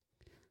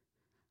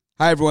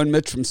Hi, everyone.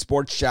 Mitch from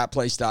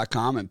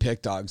SportsChatPlace.com and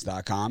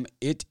PickDogs.com.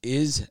 It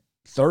is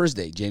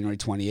Thursday, January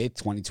 28th,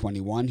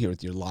 2021, here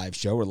with your live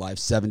show. We're live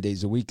 7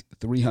 days a week,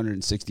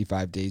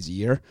 365 days a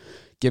year,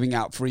 giving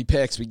out free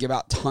picks. We give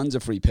out tons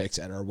of free picks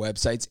at our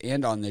websites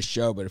and on this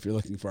show, but if you're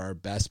looking for our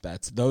best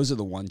bets, those are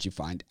the ones you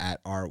find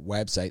at our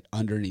website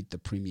underneath the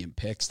Premium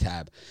Picks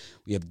tab.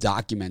 We have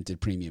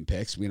documented Premium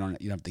Picks. You don't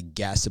have to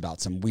guess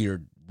about some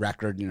weird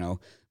record,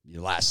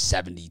 your last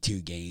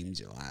 72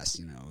 games, your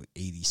last,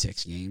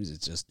 86 games.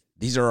 It's just,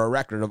 these are our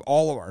record of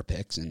all of our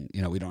picks. And,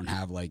 we don't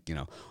have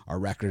our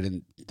record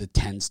in the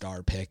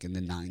 10-star pick and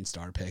the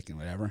 9-star pick and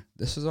whatever.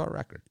 This is our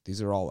record.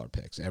 These are all our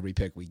picks. Every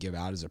pick we give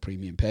out as a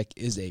premium pick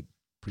is a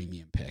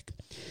premium pick.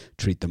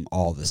 Treat them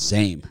all the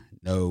same.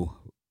 No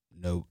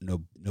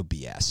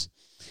BS.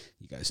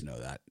 You guys know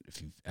that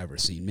if you've ever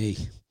seen me,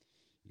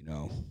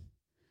 no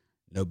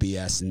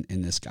BS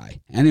in this guy.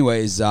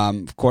 Anyways,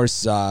 of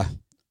course,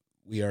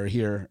 we are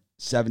here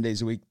 7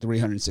 days a week,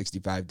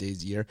 365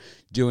 days a year,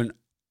 doing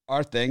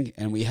our thing,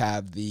 and we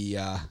have the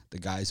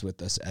guys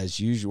with us as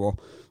usual.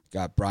 We've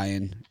got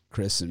Brian,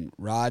 Chris, and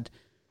Rod.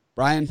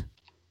 Brian,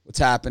 what's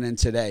happening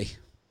today?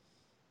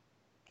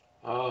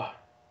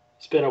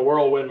 It's been a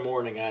whirlwind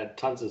morning. I had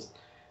tons of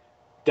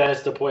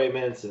dentist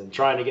appointments and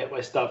trying to get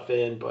my stuff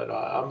in, but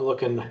I'm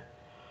looking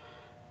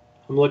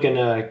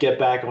to get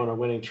back on a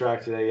winning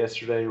track today.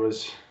 Yesterday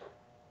was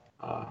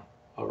a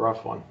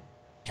rough one,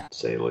 to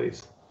say the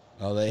least.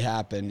 Well, they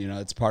happen.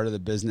 It's part of the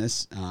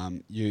business.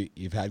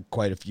 You've had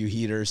quite a few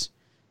heaters.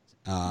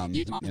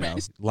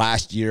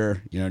 Last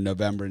year,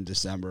 November and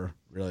December,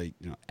 really,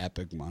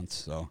 epic months.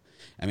 So,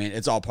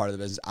 it's all part of the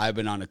business. I've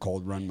been on a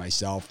cold run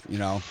myself.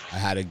 I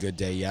had a good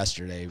day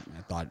yesterday.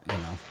 I thought,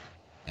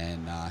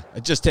 and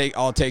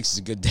all it takes is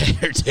a good day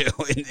or two,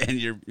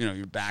 and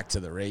you're back to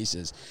the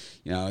races.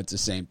 It's the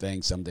same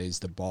thing. Some days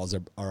the balls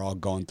are all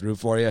going through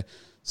for you.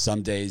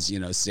 Some days,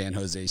 San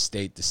Jose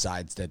State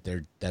decides that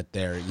they're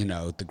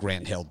the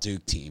Grant Hill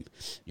Duke team.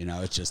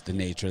 It's just the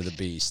nature of the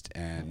beast,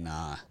 and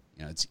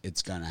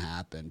it's gonna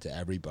happen to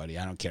everybody.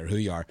 I don't care who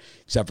you are,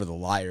 except for the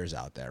liars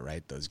out there,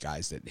 right? Those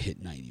guys that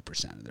hit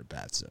 90% of their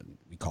bets, and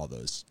we call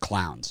those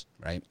clowns,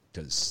 right?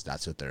 Because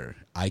that's what their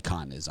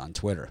icon is on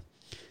Twitter.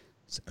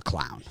 It's a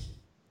clown.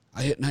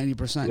 I hit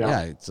 90%.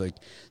 Yeah, it's like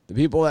the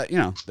people that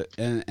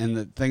and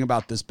the thing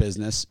about this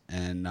business,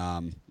 and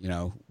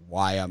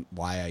why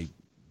I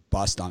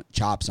bust on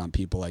chops on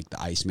people like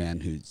the Iceman,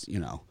 who's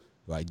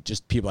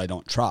people I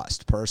don't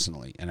trust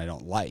personally and I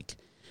don't like,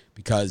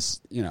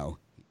 because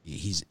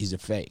he's a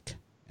fake,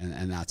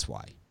 and that's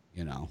why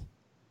he's a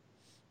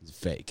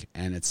fake.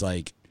 And it's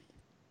like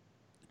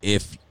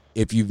if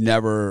you've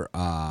never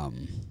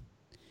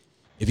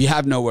if you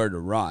have nowhere to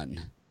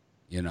run,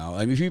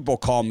 people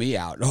call me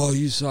out. Oh,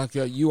 you suck.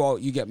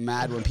 You get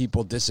mad when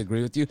people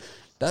disagree with you.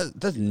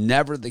 That's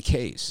never the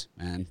case,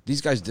 man.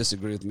 These guys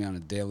disagree with me on a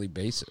daily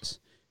basis.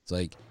 It's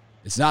like,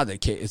 it's not the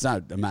case. It's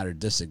not a matter of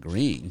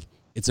disagreeing.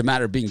 It's a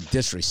matter of being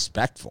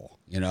disrespectful,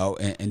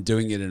 and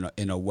doing it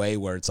in a way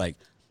where it's like,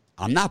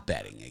 I'm not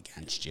betting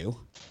against you,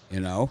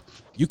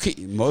 You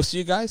can, most of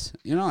you guys,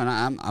 and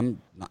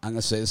I'm gonna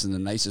say this in the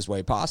nicest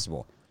way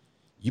possible.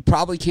 You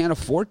probably can't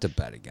afford to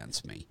bet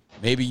against me.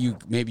 Maybe you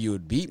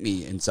would beat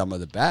me in some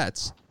of the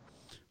bets,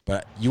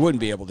 but you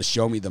wouldn't be able to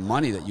show me the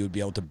money that you would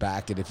be able to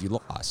back it if you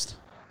lost.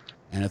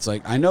 And it's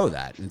like, I know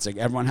that. And it's like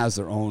everyone has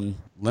their own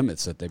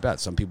limits that they bet.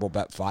 Some people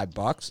bet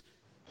 $5.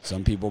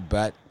 Some people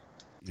bet,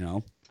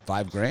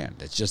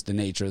 $5,000. It's just the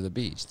nature of the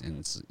beast. And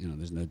it's,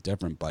 there's no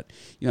different. But,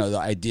 the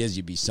idea is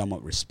you be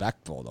somewhat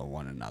respectful to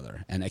one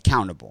another and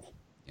accountable,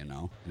 And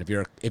if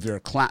you're a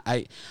clown,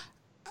 I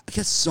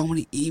get so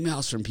many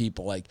emails from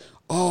people like,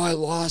 oh, I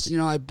lost,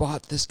 I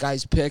bought this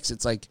guy's picks.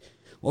 It's like,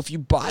 well, if you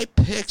buy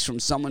picks from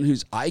someone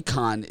whose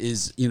icon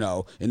is,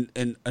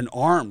 an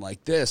arm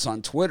like this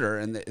on Twitter,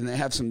 and they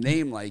have some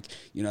name like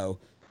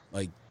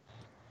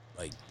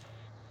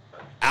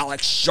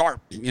Alex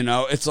Sharp,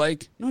 it's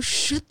like, no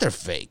shit, they're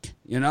fake.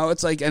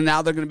 It's like, and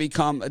now they're going to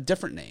become a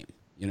different name,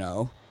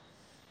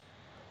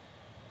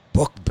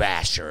 Book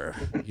Basher,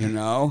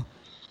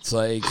 It's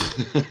like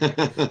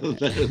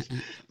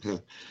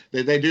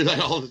they do that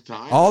all the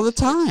time. All the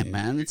time,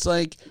 man. It's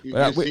like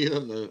you see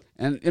them.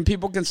 And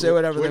people can say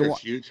whatever Twitter's they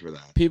want. Huge for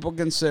that. People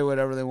can say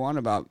whatever they want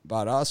about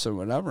us or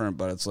whatever,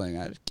 but it's like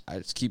I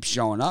just keep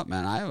showing up,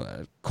 man. I have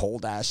a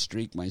cold ass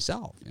streak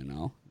myself,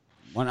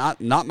 Well,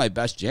 not my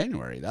best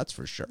January, that's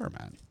for sure,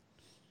 man.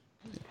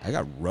 I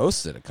got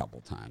roasted a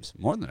couple times,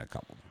 more than a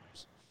couple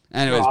times.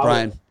 Anyways,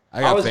 Brian.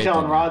 I was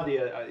telling Rod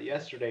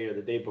yesterday or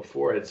the day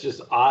before, it's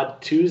just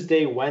odd.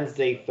 Tuesday,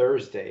 Wednesday,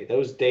 Thursday.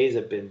 Those days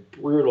have been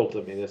brutal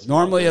to me this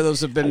Normally, month. those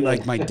have been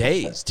like my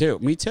days, too.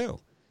 Me, too.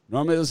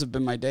 Normally, those have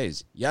been my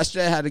days.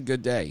 Yesterday, I had a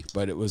good day,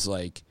 but it was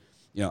like,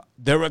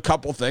 there were a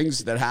couple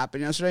things that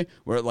happened yesterday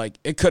where, like,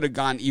 it could have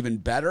gone even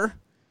better,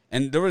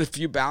 and there were a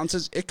few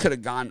bounces. It could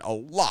have gone a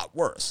lot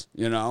worse,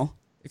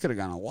 It could have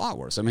gone a lot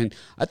worse. I mean,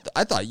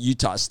 I thought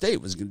Utah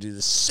State was going to do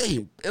the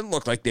same. It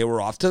looked like they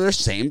were off to their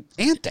same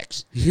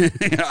antics.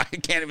 I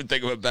can't even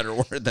think of a better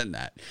word than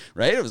that,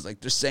 right? It was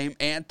like their same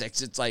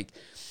antics. It's like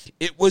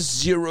it was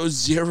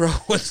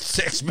 0-0 with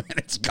 6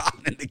 minutes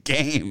gone in the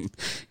game.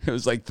 It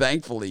was like,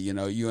 thankfully,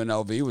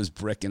 UNLV was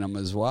bricking them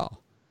as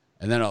well.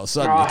 And then all of a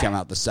sudden, they come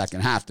out the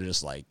second half. They're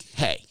just like,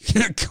 hey,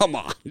 come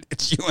on.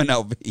 It's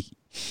UNLV.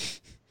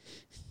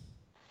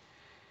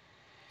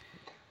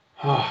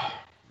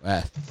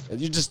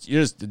 You're just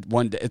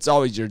one day. It's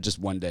always you're just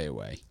one day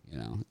away.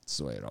 It's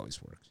the way it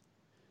always works.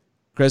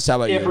 Chris, how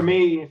about you? Yeah, for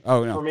me.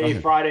 Oh no, for me,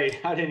 Friday.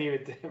 I didn't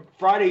even.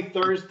 Friday,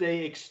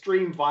 Thursday,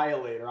 extreme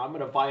violator. I'm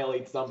gonna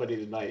violate somebody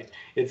tonight.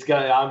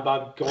 I'm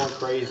going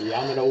crazy.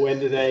 I'm gonna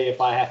win today.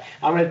 I'm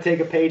gonna take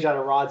a page out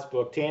of Rod's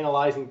book.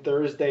 Tantalizing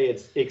Thursday.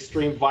 It's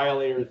extreme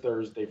violator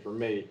Thursday for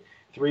me.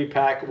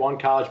 3-pack, 1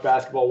 college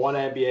basketball, 1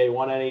 NBA,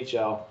 1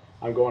 NHL.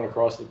 I'm going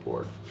across the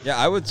board. Yeah,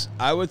 I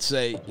would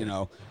say,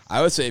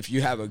 if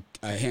you have a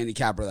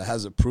handicapper that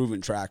has a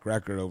proven track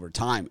record over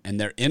time and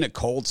they're in a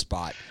cold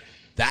spot,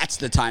 that's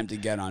the time to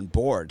get on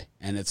board.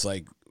 And it's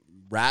like,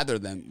 rather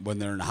than when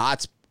they're in a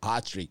hot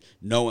streak,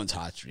 no one's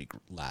hot streak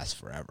lasts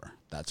forever.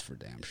 That's for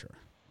damn sure.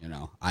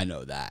 I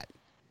know that.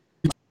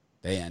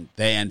 They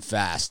end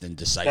fast and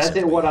decisively. That's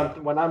it.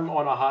 When I'm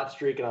on a hot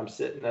streak and I'm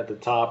sitting at the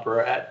top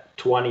or at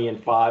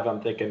 20-5, I'm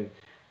thinking,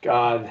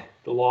 God,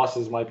 the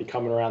losses might be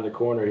coming around the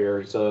corner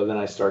here. So then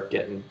I start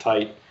getting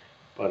tight.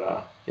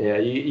 But yeah,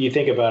 you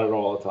think about it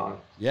all the time.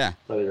 Yeah.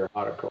 Whether you're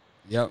hot or cold.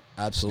 Yep,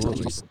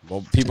 absolutely.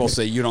 Well, people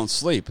say you don't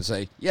sleep. I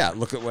say, yeah,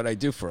 look at what I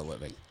do for a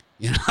living.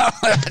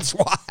 That's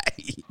why.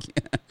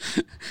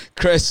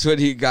 Chris, what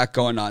do you got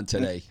going on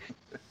today?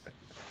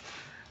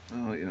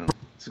 Oh,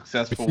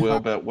 successful wheel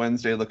bet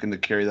Wednesday, looking to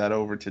carry that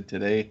over to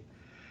today.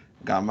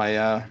 Got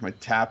my my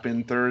tap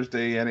in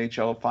Thursday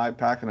NHL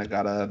 5-pack, and I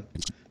got a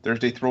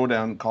Thursday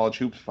throwdown college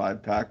hoops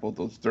 5-pack. Both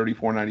those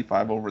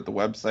 $34.95 over at the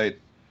website.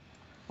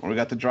 And we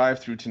got the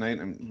drive-through tonight,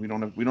 and we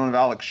don't have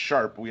Alex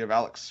Sharp, but we have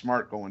Alex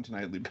Smart going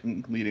tonight,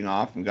 leading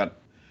off. We got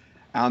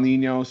Al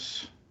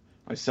Ninos,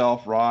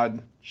 myself,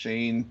 Rod,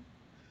 Shane,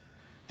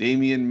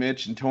 Damian,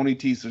 Mitch, and Tony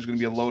T. So there's going to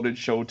be a loaded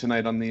show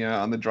tonight on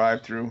the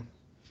drive-through.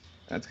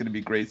 That's going to be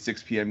great,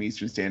 6 p.m.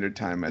 Eastern Standard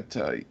Time on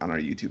our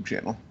YouTube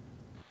channel.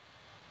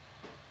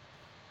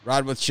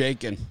 Rod, what's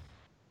shaking?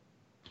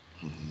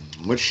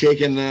 What's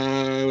shaking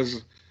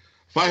was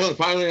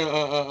finally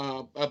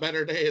a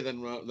better day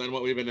than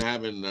what we've been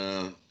having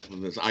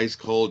in this ice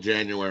cold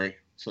January.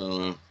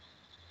 So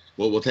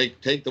we'll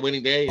take the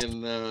winning day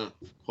and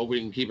hope we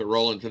can keep it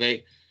rolling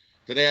today.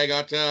 Today I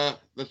got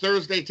the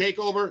Thursday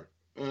takeover.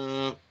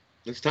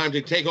 It's time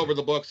to take over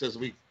the books as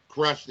we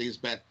crush these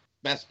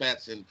best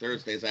bets in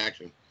Thursday's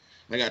action.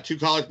 I got 2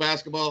 college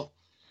basketball,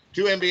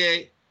 2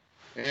 NBA,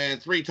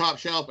 and 3 top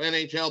shelf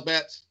NHL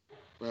bets.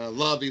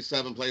 Love these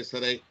 7 plays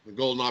today. The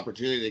golden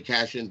opportunity to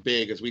cash in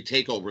big as we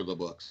take over the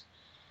books.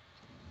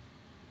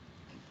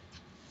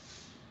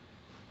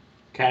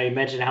 Okay, you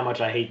mentioned how much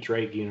I hate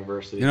Drake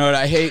University. You know what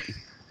I hate?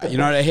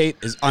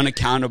 Is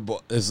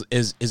unaccountable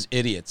is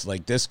idiots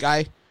like this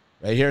guy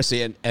right here.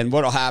 See, and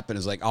what'll happen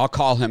is like I'll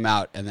call him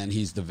out and then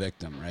he's the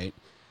victim, right?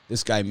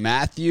 This guy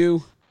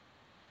Matthew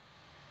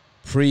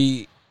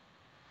see,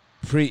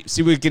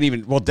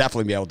 we'll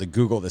definitely be able to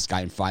Google this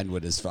guy and find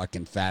what his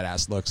fucking fat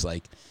ass looks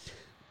like.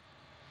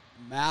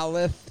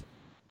 Malith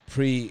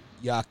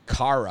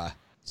Priyakara.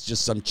 It's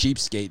just some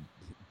cheapskate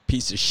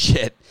piece of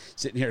shit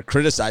sitting here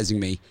criticizing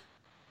me.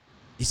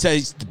 He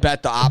says to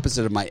bet the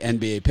opposite of my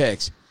NBA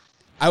picks.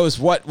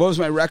 What was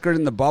my record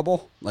in the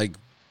bubble? Like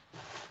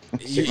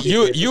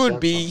you would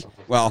be,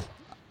 well,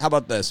 how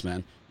about this,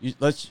 man?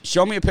 Let's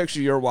show me a picture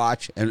of your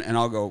watch and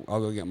I'll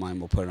go get mine.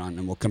 We'll put it on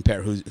and we'll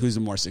compare who's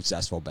a more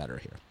successful bettor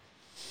here.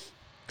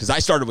 Because I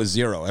started with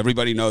 0.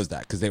 Everybody knows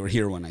that because they were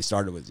here when I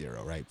started with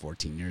 0, right?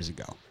 14 years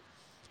ago.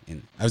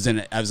 And I was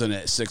in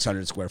a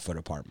 600 square foot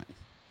apartment.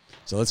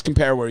 So let's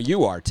compare where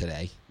you are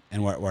today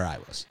and where I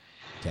was.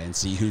 Okay, and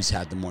see who's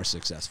had the more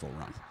successful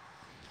run.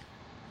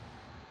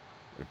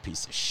 What a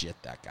piece of shit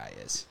that guy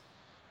is.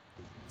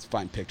 Let's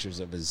find pictures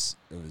of his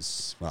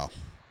well,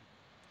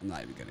 I'm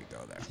not even gonna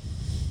go there.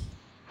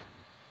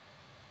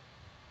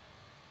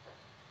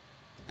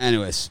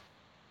 Anyways.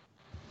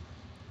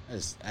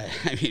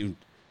 I mean,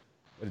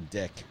 what a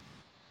dick.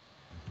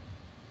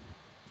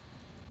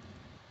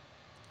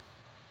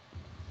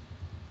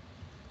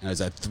 I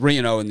was at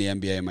 3-0 in the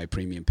NBA in my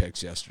premium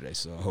picks yesterday,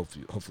 so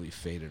hopefully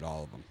faded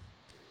all of them.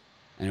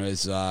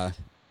 Anyways,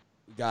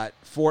 we got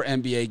 4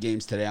 NBA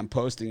games today. I'm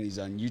posting these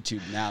on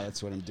YouTube now.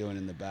 That's what I'm doing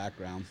in the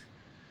background.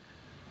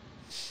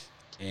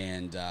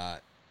 And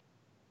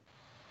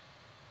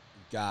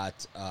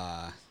got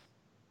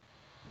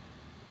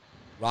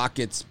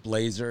Rockets,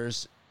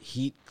 Blazers,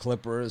 Heat,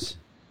 Clippers,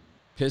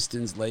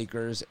 Pistons,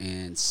 Lakers,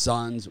 and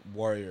Suns,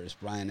 Warriors.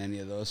 Brian, any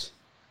of those?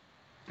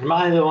 Am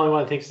I the only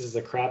one that thinks this is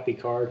a crappy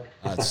card?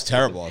 It's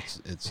terrible.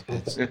 It's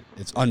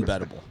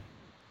unbettable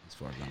as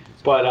far as I'm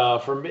concerned. But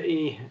for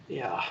me,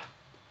 yeah,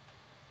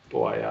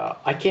 Boy,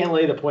 I can't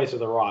lay the points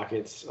with the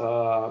Rockets.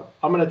 I'm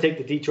going to take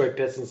the Detroit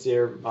Pistons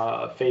here.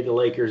 Fade the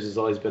Lakers has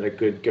always been a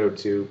good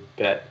go-to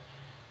bet.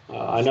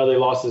 I know they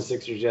lost to the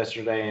Sixers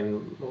yesterday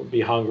and will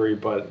be hungry,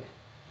 but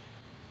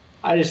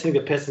I just think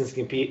the Pistons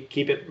can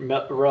keep it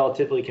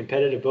relatively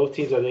competitive. Both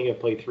teams, I think, have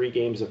played 3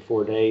 games in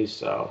 4 days,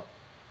 so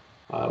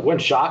it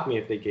wouldn't shock me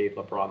if they gave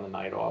LeBron the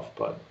night off,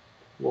 but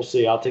we'll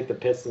see. I'll take the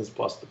Pistons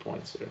plus the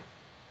points here.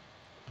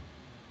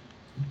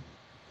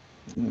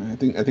 I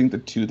think the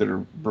two that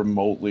are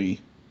remotely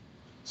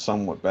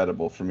somewhat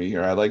bettable for me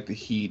here. I like the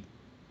Heat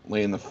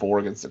laying the 4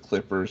 against the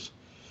Clippers.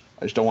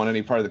 I just don't want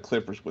any part of the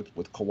Clippers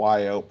with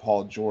Kawhi out,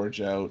 Paul George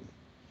out.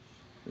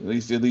 At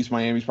least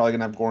Miami's probably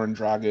gonna have Goran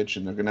Dragic,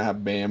 and they're gonna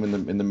have Bam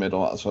in the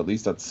middle. So at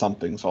least that's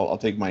something. So I'll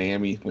take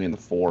Miami laying the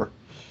 4.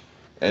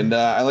 And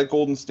I like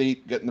Golden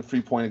State getting the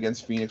free point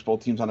against Phoenix.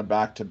 Both teams on a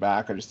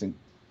back-to-back. I just think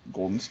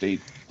Golden State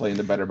playing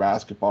the better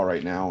basketball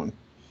right now, and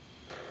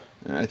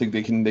I think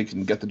they can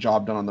get the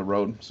job done on the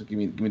road. So give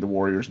me the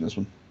Warriors in this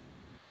one.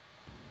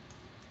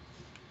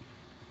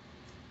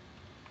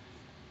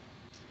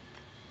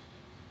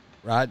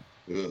 Rod?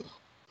 Ugh.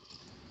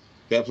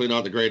 Definitely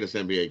not the greatest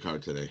NBA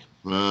card today.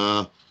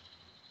 For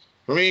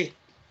me,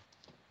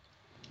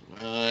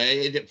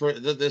 for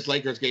this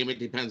Lakers game, it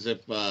depends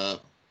if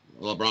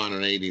LeBron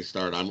and AD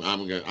start. I'm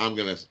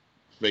gonna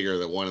figure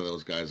that one of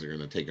those guys are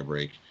gonna take a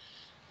break.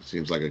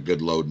 Seems like a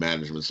good load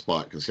management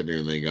spot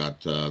considering they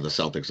got the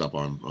Celtics up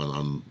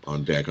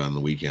on deck on the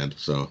weekend.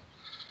 So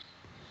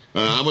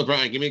I'm with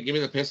Brian. Give me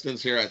the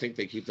Pistons here. I think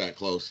they keep that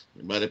close.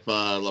 But if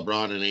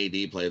LeBron and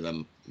AD play,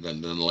 then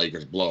the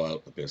Lakers blow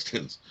out the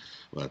Pistons.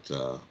 But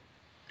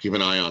keep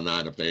an eye on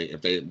that.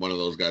 If they one of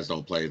those guys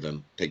don't play,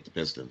 then take the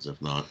Pistons.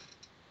 If not,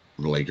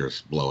 the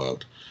Lakers blow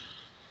out.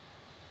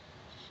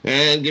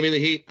 And give me the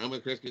Heat. I'm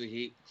with Chris. Give me the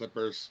Heat.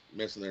 Clippers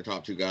missing their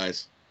top 2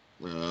 guys.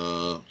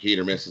 Heat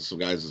are missing some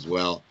guys as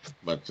well,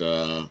 but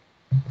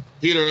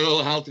Heat are a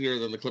little healthier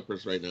than the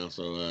Clippers right now,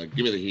 so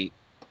give me the Heat.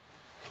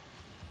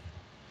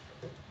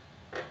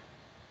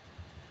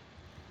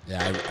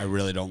 Yeah, I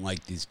really don't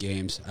like these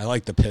games. I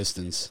like the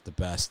Pistons the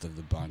best of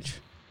the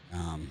bunch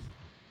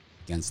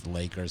against the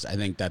Lakers. I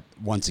think that,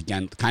 once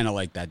again, kind of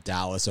like that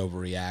Dallas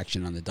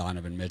overreaction on the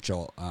Donovan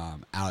Mitchell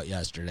out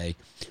yesterday.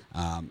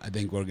 I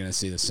think we're going to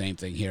see the same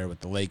thing here with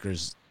the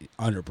Lakers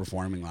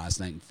underperforming last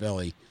night in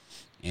Philly,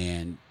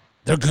 and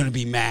they're going to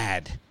be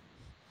mad,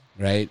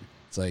 right?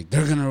 It's like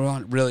they're going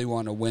to really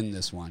want to win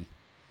this one.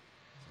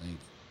 Like,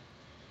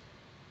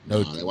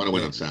 no, they want to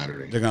win on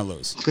Saturday. They're going to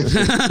lose.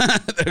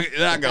 They're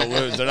not going to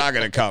lose. They're not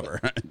going to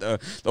cover.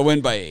 They'll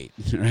win by 8,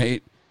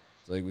 right?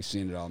 It's like we've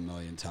seen it all a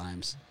million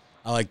times.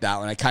 I like that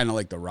one. I kind of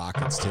like the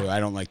Rockets, too. I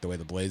don't like the way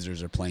the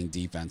Blazers are playing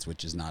defense,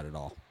 which is not at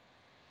all.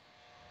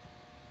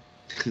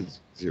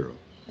 0.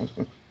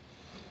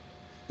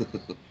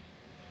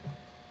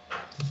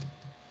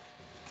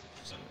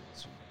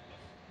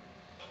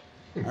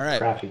 All right.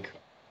 Crappy.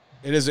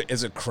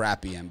 It's a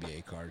crappy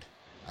NBA card.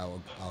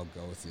 I'll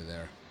go with you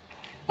there.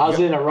 I was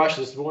in a rush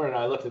this morning.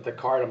 I looked at the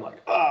card. I'm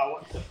like, oh,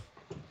 what the?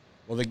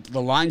 Well,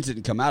 the lines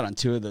didn't come out on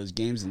 2 of those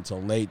games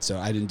until late, so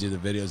I didn't do the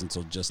videos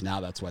until just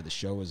now. That's why the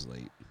show was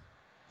late.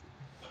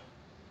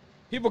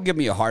 People give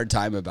me a hard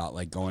time about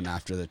like going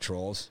after the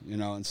trolls,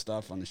 and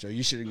stuff on the show.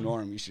 You should ignore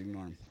them. You should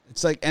ignore them.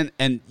 It's like,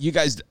 and you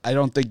guys, I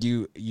don't think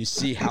you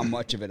see how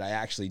much of it I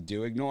actually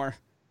do ignore.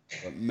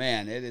 But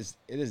man, it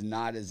is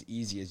not as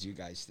easy as you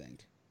guys think.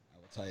 I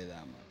will tell you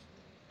that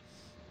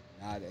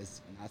much.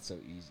 Not so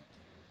easy.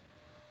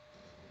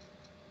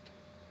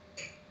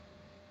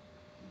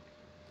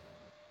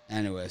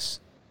 Anyways.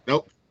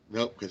 Nope,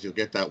 because you'll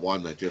get that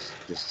one that just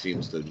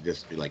seems to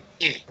just be like,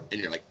 and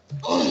you're like,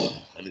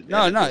 oh.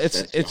 No,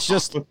 it's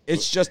just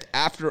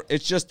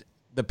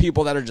the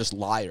people that are just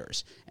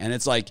liars, and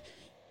it's like,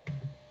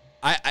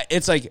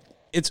 it's like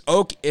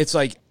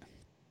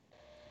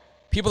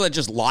people that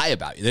just lie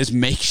about you. They just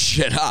make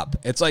shit up.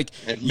 It's like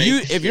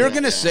if you're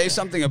going to say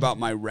something about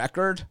my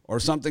record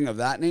or something of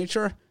that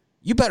nature,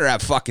 you better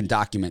have fucking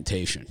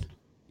documentation,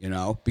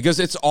 because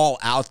it's all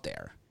out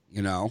there,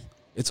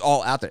 It's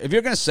all out there. If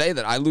you're going to say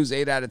that I lose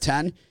 8 out of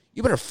 10,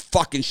 you better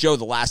fucking show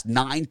the last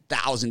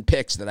 9,000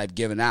 picks that I've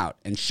given out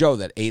and show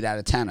that 8 out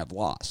of 10 I've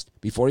lost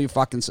before you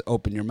fucking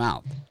open your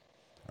mouth,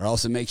 or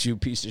else it makes you a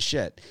piece of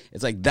shit.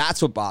 It's like,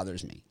 that's what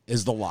bothers me,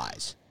 is the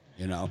lies.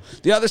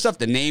 The other stuff,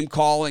 the name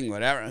calling,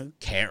 whatever, who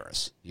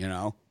cares?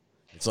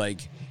 It's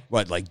like,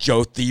 like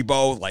Joe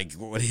Thibault, like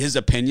what his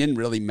opinion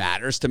really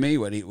matters to me,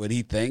 what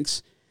he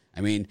thinks. I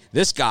mean,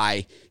 this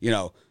guy,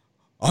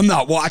 I'm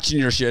not watching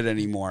your shit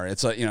anymore.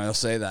 It's like, he'll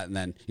say that, and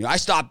then, I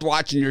stopped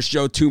watching your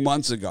show 2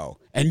 months ago,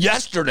 and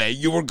yesterday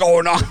you were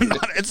going on.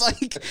 It's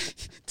like,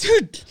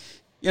 dude,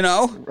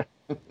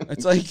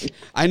 it's like,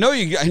 I know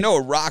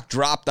a rock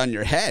dropped on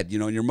your head,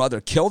 and your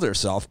mother killed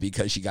herself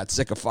because she got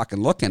sick of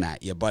fucking looking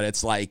at you. But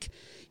it's like,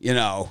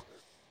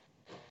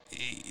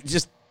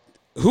 just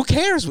who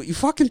cares what you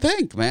fucking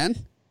think, man?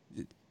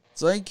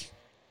 It's like,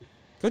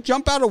 go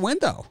jump out a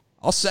window.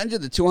 I'll send you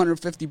the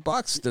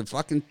 $250 to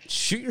fucking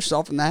shoot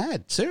yourself in the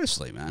head.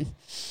 Seriously, man.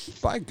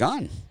 Buy a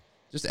gun.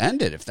 Just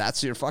end it if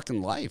that's your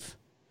fucking life.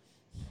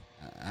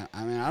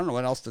 I mean, I don't know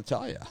what else to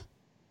tell you.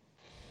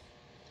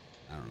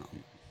 I don't know.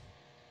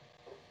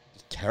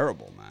 It's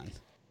terrible, man.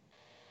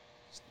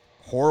 Just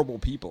horrible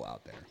people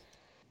out there.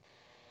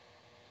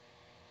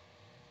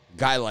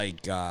 Guy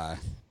like,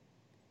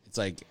 it's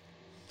like,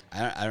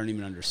 I don't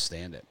even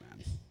understand it,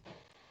 man.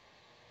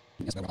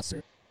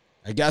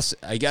 I guess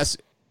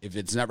if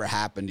it's never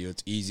happened to you,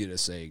 it's easy to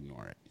say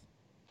ignore it.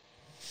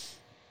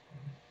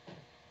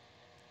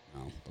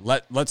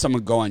 Let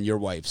someone go on your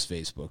wife's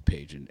Facebook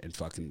page and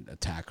fucking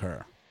attack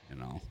her, you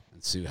know,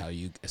 and see how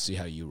you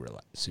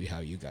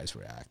guys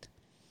react.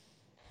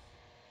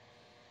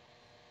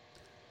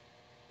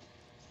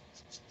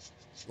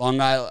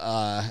 Long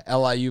Island,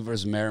 LIU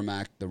versus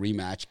Merrimack, the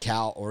rematch.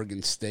 Cal,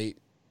 Oregon State.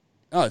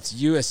 Oh, it's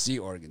USC,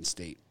 Oregon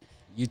State.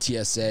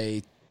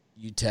 UTSA,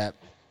 UTEP,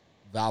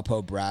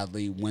 Valpo,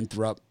 Bradley,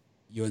 Winthrop,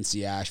 UNC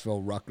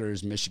Asheville,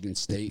 Rutgers, Michigan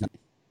State.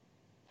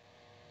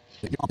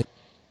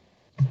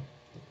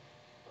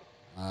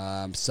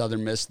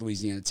 Southern Miss,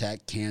 Louisiana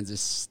Tech,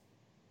 Kansas.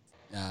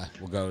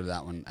 We'll go to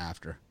that one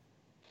after.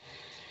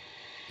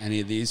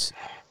 Any of these?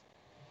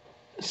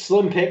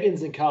 Slim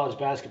pickings in college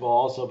basketball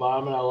also, but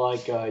I'm going to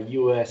like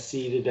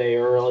USC today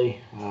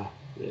early.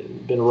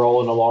 Been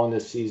rolling along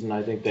this season.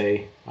 I think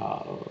they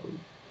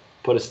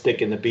put a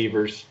stick in the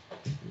Beavers.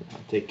 I'll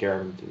take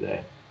care of them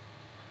today.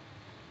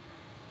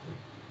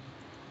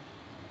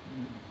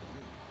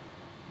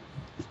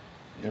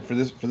 Yeah, for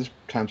this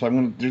time, so I'm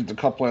gonna. There's a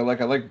couple I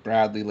like. I like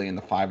Bradley laying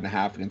the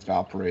 5.5 against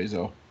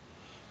Valparaiso.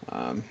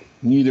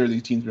 Neither of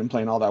these teams have been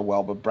playing all that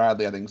well, but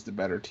Bradley I think is the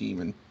better team,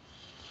 and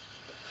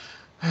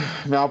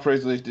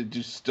Valparaiso they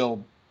just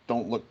still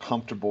don't look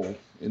comfortable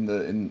in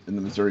the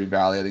Missouri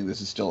Valley. I think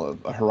this is still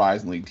a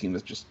Horizon League team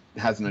that just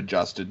hasn't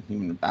adjusted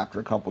even after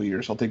a couple of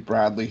years. So I'll take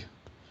Bradley,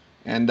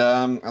 and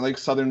I like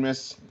Southern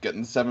Miss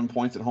getting 7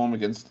 points at home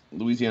against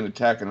Louisiana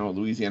Tech. I know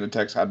Louisiana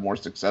Tech's had more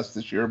success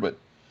this year, but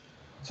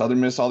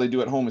Southern Miss, all they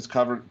do at home is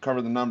cover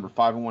the number,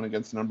 5-1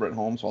 against the number at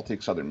home, so I'll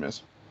take Southern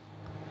Miss.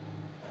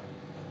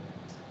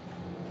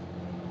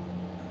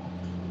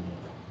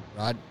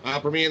 Rod?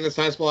 For me in this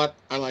time spot,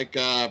 I like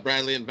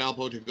Bradley and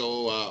Valpo to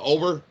go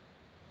over.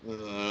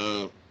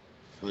 I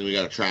think we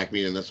got a track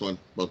meet in this one.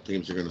 Both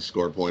teams are going to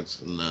score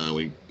points, and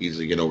we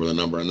easily get over the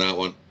number on that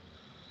one.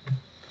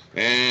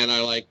 And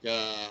I like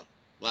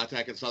La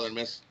Tech and Southern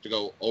Miss to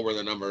go over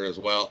the number as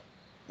well.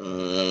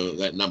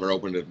 That number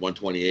opened at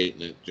 128,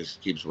 and it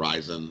just keeps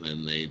rising,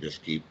 and they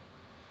just keep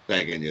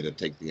begging you to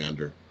take the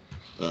under.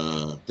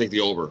 Take the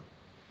over,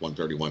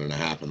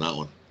 131.5 in that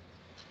one.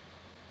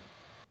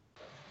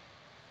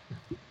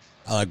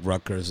 I like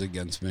Rutgers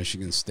against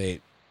Michigan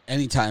State.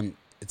 Anytime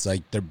it's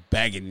like they're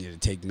begging you to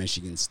take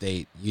Michigan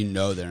State, you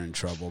know they're in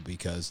trouble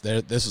because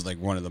this is like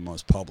one of the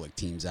most public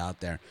teams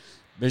out there.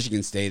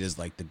 Michigan State is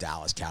like the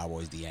Dallas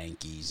Cowboys, the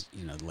Yankees,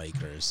 the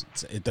Lakers.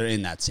 They're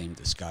in that same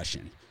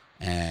discussion.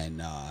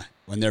 And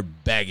when they're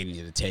begging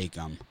you to take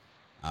them,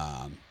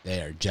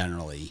 they are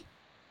generally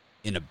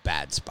in a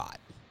bad spot,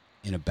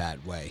 in a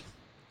bad way.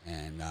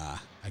 And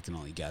I can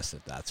only guess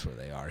that that's where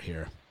they are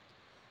here.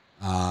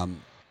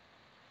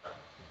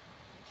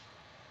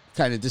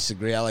 Kind of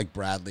disagree. I like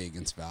Bradley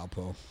against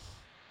Valpo.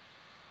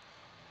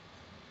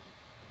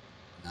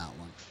 That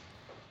one.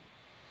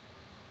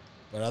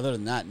 But other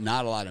than that,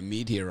 not a lot of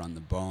meat here on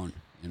the bone,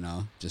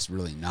 just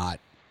really not.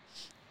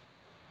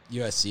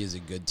 USC is a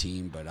good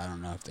team, but I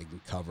don't know if they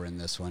can cover in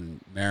this one.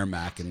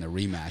 Merrimack in the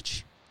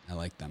rematch, I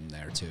like them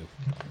there too.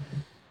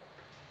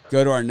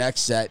 Go to our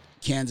next set,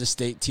 Kansas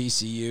State,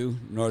 TCU,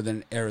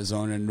 Northern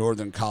Arizona,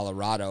 Northern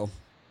Colorado.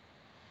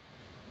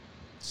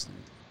 It's the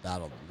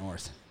Battle of the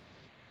North.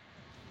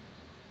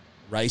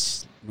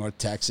 Rice, North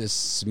Texas,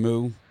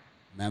 SMU,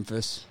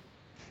 Memphis,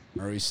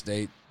 Murray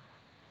State,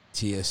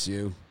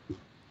 TSU,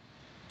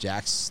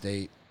 Jackson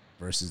State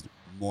versus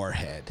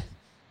Moorhead.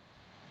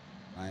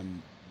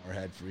 I'm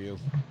Moorhead for you.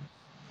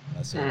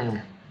 That's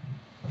it.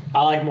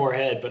 I like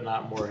Moorhead, but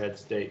not Moorhead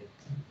State.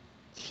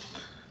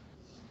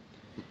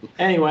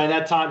 Anyway,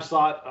 that time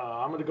slot,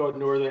 I'm going to go with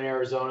Northern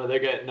Arizona. They're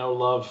getting no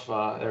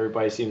love.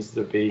 Everybody seems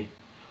to be.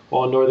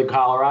 Well, Northern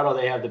Colorado,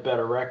 they have the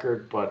better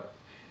record, but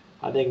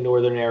I think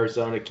Northern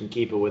Arizona can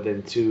keep it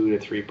within 2 to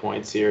 3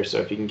 points here. So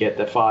if you can get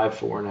the 5,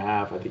 4.5,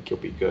 I think you'll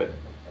be good.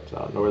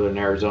 So Northern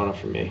Arizona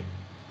for me.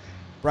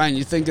 Brian,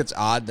 you think it's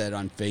odd that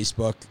on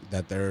Facebook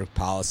that their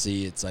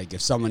policy, it's like if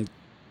someone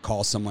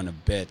calls someone a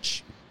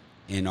bitch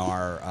in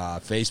our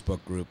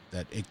Facebook group,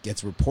 that it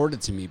gets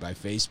reported to me by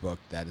Facebook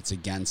that it's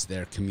against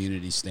their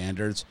community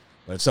standards.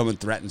 But if someone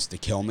threatens to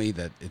kill me,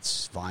 that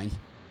it's fine.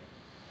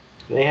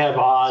 They have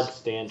odd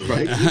standards.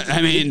 Right.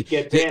 I mean, you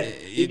can get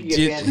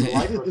banned for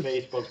life from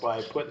Facebook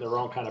by putting their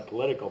own kind of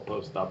political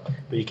post up,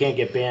 but you can't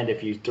get banned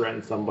if you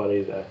threaten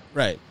somebody to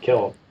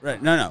kill them.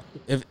 Right. No.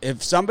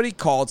 If somebody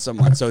called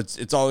someone, so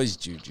it's always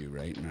Juju,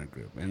 right, in our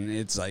group, and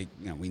it's like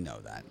we know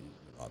that and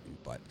we love him,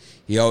 but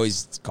he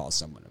always calls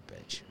someone a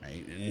bitch,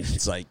 right? And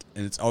it's like,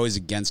 and it's always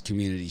against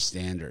community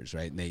standards,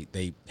 right? And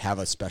they have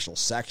a special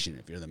section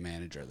if you're the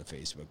manager of the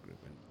Facebook group,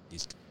 and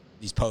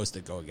these posts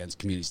that go against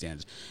community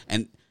standards,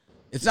 and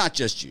It's not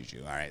just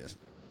Juju, all right?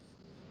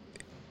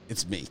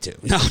 It's me, too.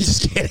 No, I'm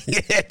just kidding.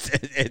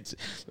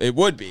 It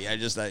would be. I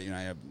just,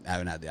 I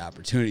haven't had the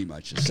opportunity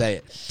much to say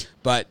it.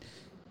 But,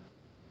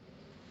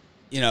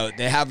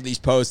 they have these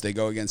posts, they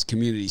go against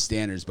community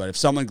standards, but if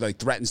someone, like,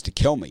 threatens to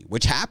kill me,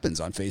 which happens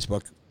on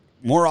Facebook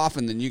more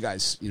often than you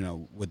guys,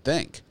 would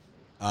think,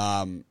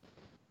 they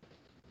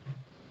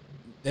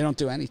don't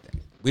do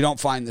anything. We don't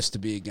find this to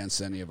be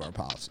against any of our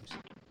policies.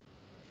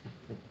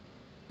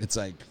 It's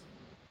like,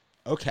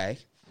 okay.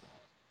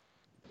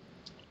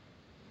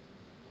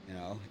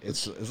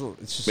 It's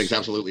just makes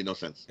absolutely no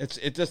sense.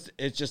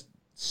 It's just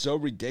so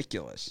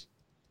ridiculous,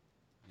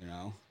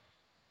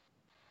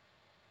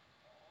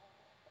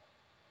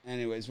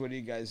 Anyways, what do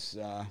you guys?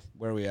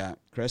 Where are we at,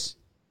 Chris?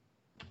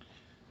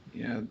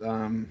 Yeah,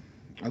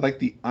 I like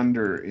the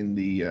under in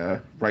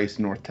the Rice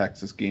North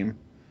Texas game.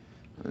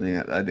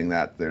 I think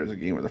that there's a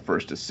game where the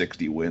first is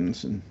 60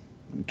 wins and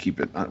keep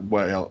it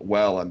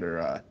well under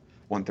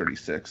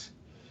 136.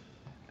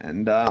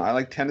 And I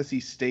like Tennessee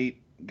State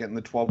getting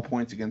the 12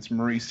 points against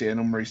Murray State. I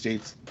know Murray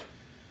State's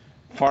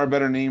far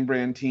better name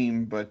brand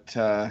team, but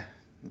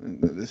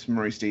this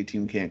Murray State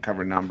team can't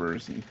cover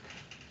numbers. And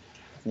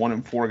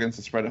 1-4 against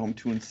the spread at home,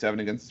 2-7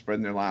 against the spread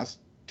in their last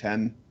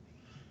 10.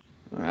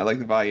 I like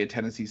the value of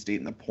Tennessee State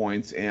in the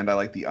points, and I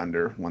like the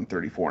under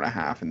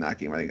 134.5 in that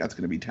game. I think that's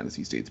going to be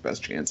Tennessee State's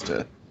best chance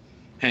to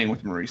hang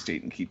with Murray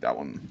State and keep that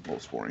one low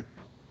scoring.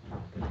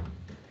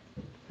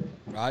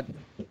 Rod?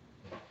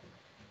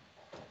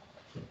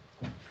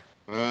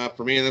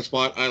 For me in this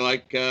spot, I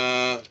like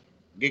give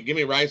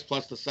me Rice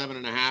plus the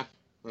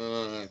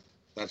 7.5.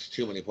 That's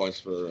too many points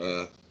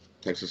for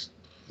Texas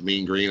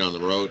Mean Green on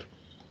the road.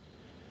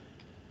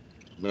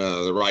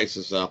 The Rice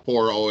is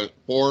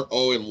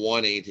 4-0 and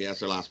 1 ATS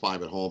their last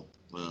 5 at home.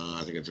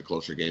 I think it's a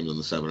closer game than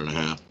the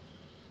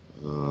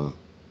 7.5.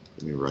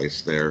 Give me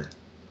Rice there.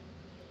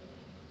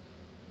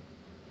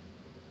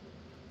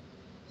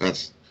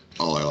 That's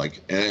all I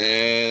like.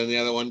 And the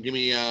other one, give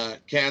me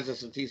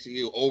Kansas and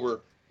TCU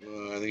over.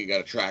 I think you got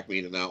a track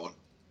meet in that one.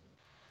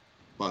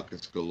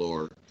 Buckets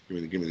galore.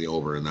 Give me the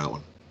over in that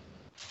one.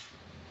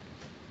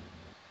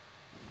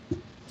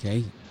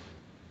 Okay.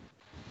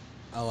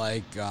 I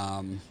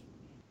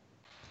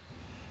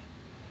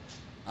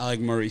like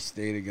Murray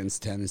State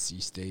against Tennessee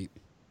State.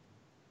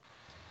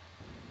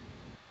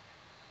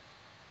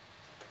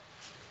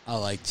 I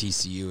like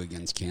TCU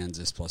against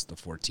Kansas plus the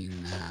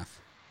 14.5.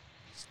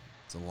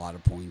 It's a lot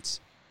of points.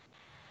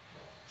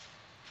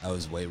 I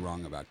was way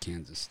wrong about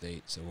Kansas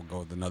State, so we'll go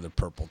with another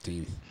purple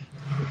team.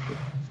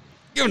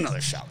 Give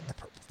another shot with the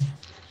purple team.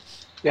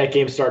 That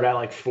game started at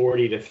like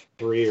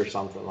 40-3 or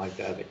something like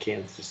that at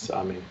Kansas.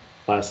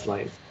 Last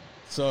night.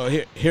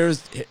 So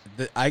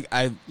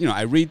I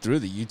read through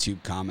the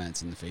YouTube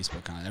comments and the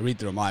Facebook comments. I read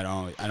through them. I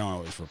don't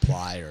always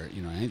reply or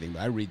anything,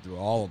 but I read through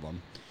all of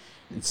them.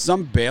 And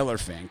some Baylor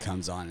fan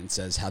comes on and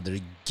says how they're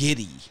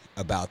giddy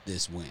about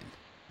this win.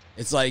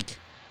 It's like,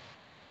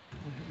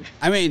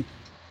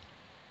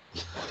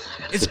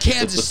 it's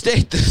Kansas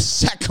State, the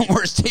second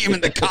worst team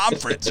in the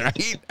conference,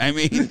 right?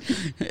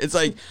 It's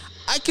like,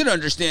 I could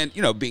understand,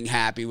 being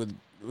happy with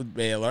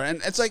Baylor,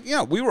 and it's like,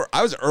 I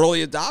was an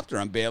early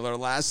adopter on Baylor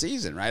last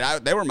season, right?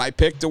 They were my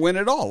pick to win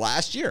it all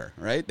last year,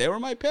 right? They were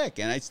my pick,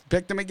 and I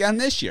picked them again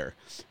this year.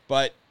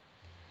 But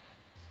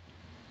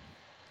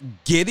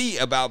giddy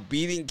about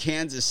beating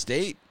Kansas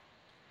State,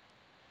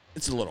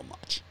 it's a little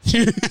much.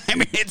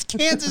 It's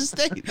Kansas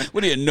State.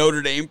 What are you, a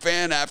Notre Dame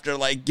fan after, the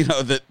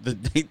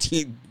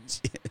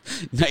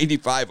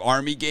 1995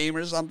 Army game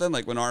or something?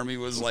 Like when Army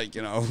was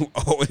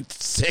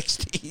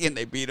 0-60 and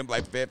they beat them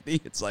by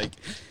 50? It's like,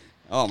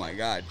 oh, my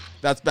God.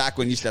 That's back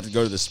when you used to have to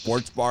go to the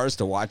sports bars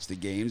to watch the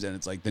games, and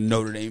it's like the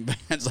Notre Dame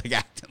fans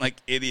acting like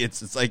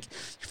idiots. It's like,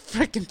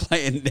 you're freaking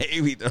playing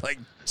Navy. They're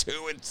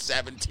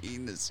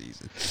 2-17 this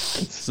season.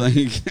 It's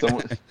like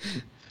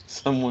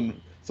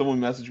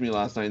Someone messaged me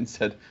last night and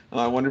said,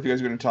 I wonder if you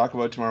guys are going to talk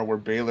about tomorrow where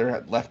Baylor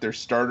had left their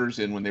starters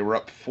in when they were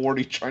up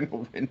 40 trying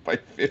to win by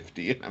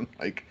 50. And I'm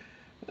like,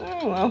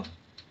 oh,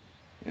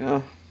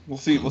 well, we'll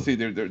see.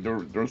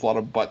 There was a lot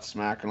of butt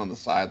smacking on the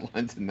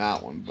sidelines in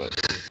that one, but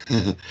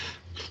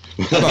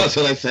that's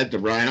what I said to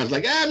Brian. I was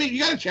like, you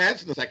got a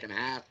chance in the second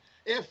half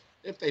if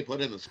they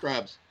put in the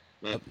scrubs.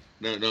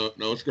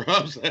 No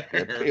scrubs there.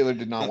 Yeah, Baylor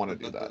did not want to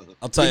do that.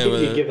 I'll tell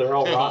you, give their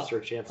whole roster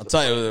a chance. I'll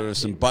tell you, there was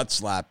some butt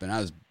slapping.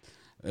 I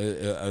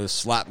was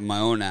slapping my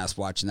own ass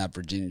watching that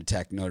Virginia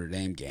Tech Notre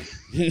Dame game.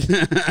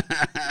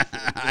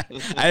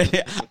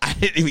 I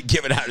didn't even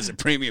give it out as a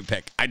premium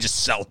pick. I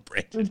just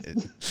celebrated it.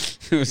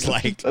 It was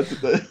like,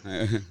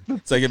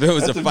 it's like if it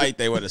was a fight,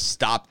 they would have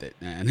stopped it,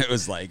 man. It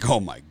was like, oh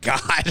my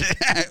God.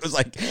 It was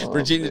like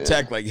Virginia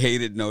Tech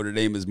hated Notre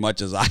Dame as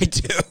much as I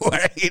do.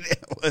 Right?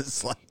 It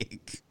was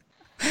like,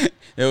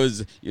 it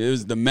was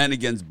the men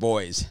against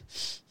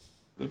boys.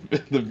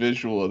 The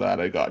visual of that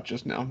I got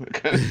just now.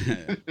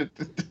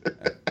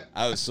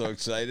 I was so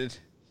excited.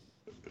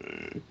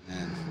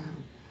 Man.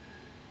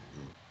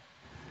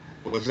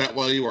 Was that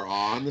while you were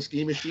on the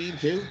ski machine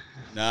too?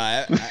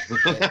 No,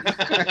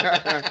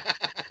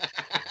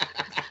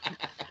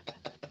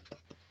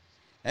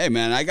 Hey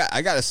man, I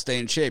got to stay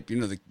in shape. You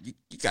know, you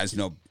guys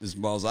know as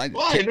well as I do.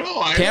 Well, I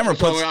know. The camera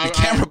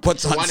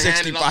puts on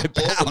 65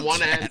 pounds.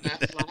 One hand,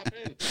 that's not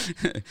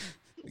it.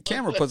 The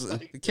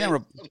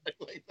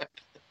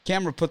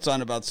camera puts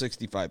on about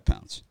 65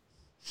 pounds.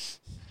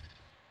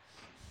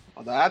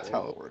 Oh, that's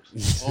how it works.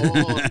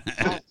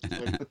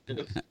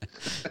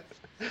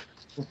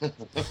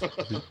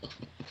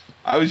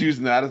 I was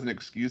using that as an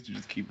excuse to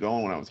just keep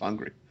going when I was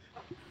hungry.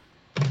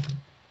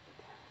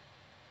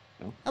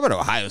 How about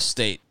Ohio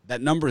State?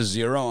 That number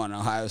 0 on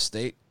Ohio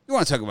State. You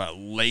want to talk about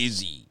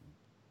lazy?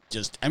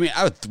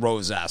 I would throw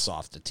his ass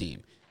off the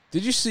team.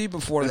 Did you see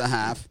before the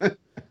half?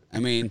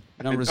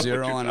 Number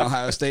 0 on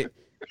Ohio State.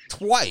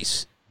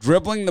 Twice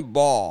dribbling the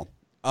ball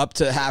up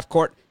to half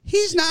court.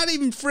 He's not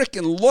even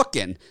freaking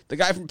looking. The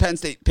guy from Penn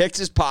State picks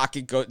his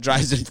pocket,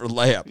 drives in for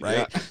layup,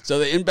 right? Yeah. So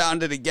they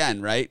inbound it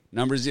again, right?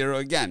 Number 0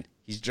 again.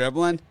 He's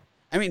dribbling.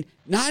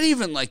 Not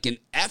even like an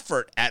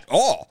effort at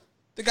all.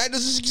 The guy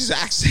does the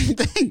exact same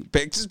thing.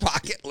 Picks his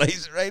pocket,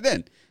 lays it right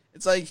in.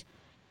 It's like,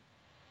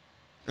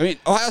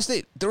 Ohio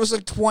State, there was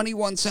like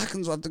 21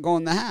 seconds left to go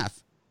in the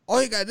half. All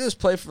you got to do is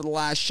play for the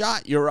last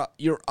shot. You're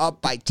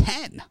up by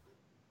 10.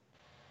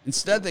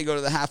 Instead, they go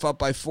to the half up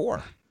by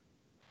 4.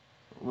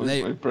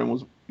 My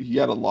friend he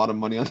had a lot of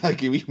money on that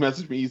game. He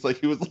messaged me.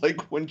 He was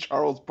like when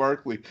Charles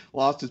Barkley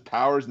lost his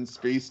powers in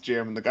Space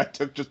Jam, and the guy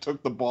just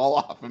took the ball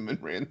off him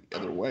and ran the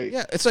other way.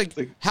 Yeah, it's like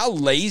how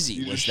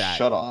lazy was that?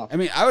 Shut off.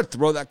 I would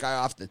throw that guy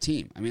off the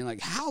team.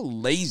 How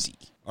lazy,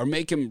 or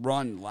make him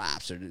run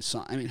laps or do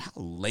something. How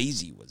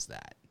lazy was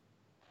that?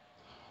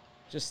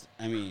 She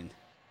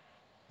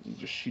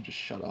just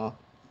shut off.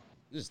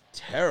 Just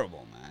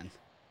terrible, man.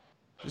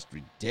 Just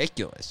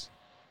ridiculous.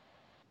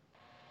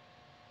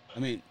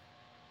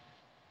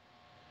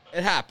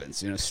 It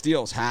happens,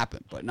 steals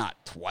happen, but not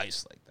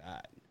twice like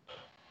that.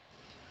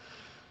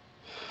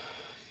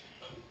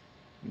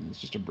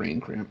 It's just a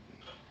brain cramp.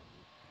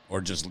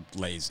 Or just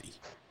lazy.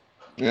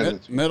 Yeah,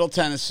 Middle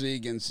Tennessee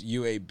against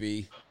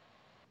UAB.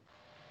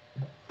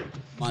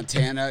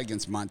 Montana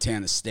against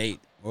Montana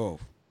State. Whoa.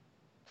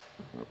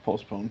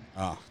 Postponed.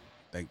 Oh,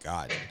 thank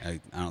God.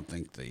 I don't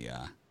think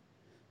I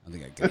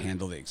can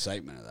handle the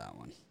excitement of that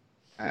one.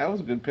 That was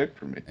a good pick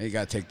for me. You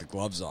got to take the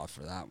gloves off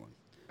for that one.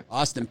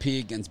 Austin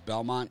Peay against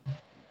Belmont,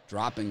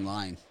 dropping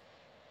line.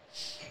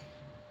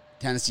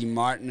 Tennessee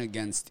Martin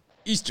against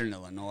Eastern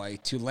Illinois.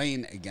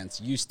 Tulane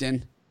against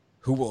Houston.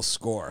 Who will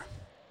score?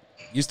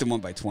 Houston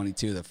won by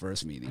 22 the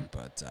first meeting,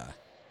 but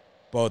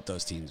both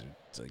those teams are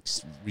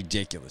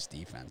ridiculous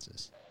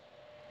defenses.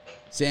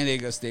 San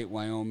Diego State,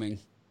 Wyoming.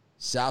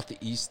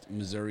 Southeast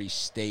Missouri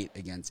State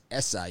against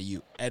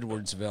SIU,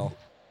 Edwardsville.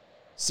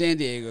 San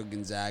Diego,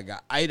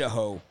 Gonzaga.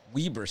 Idaho,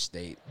 Weber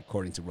State,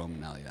 according to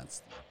Romanelli.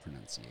 That's the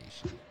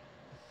pronunciation.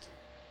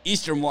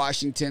 Eastern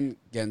Washington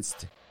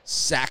against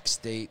Sac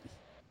State.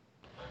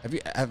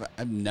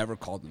 I've never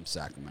called them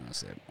Sacramento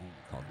State. I've only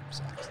called them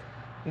Sac State.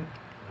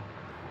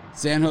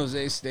 San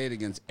Jose State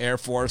against Air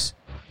Force.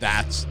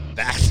 That's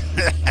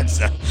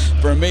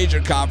for a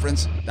major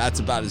conference, that's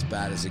about as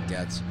bad as it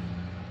gets.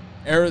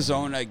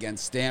 Arizona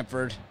against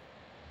Stanford.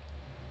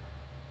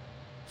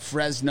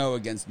 Fresno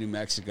against New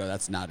Mexico.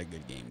 That's not a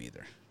good game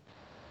either.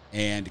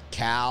 And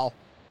Cal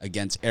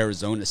against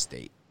Arizona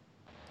State.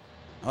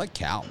 I like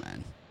Cal,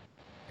 man.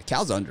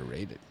 Cal's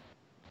underrated.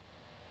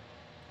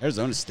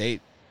 Arizona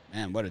State,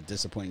 man, what a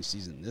disappointing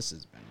season this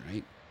has been,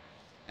 right?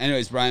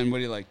 Anyways, Brian, what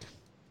do you like?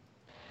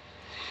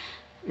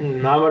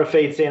 I'm going to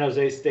fade San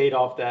Jose State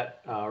off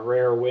that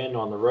rare win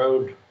on the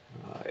road.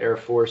 Air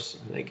Force,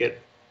 I think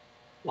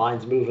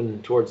lines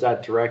moving towards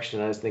that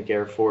direction. I just think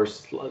Air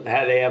Force,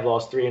 they have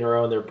lost 3 in a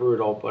row and they're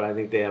brutal, but I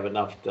think they have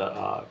enough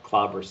to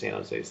clobber San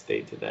Jose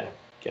State today,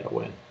 get a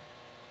win.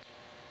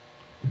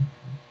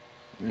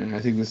 Yeah, I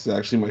think this is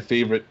actually my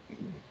favorite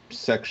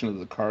section of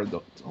the card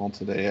all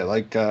today. I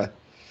like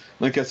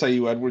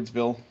SIU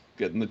Edwardsville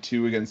getting the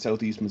 2 against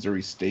Southeast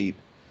Missouri State.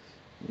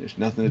 There's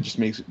nothing that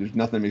makes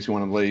me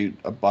want to lay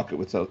a bucket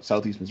with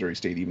Southeast Missouri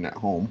State even at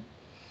home.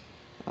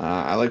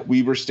 I like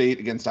Weber State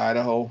against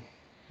Idaho.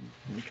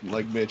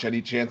 Like Mitch,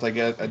 any chance I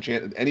get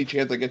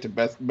to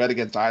bet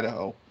against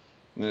Idaho,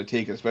 I'm going to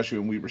take it, especially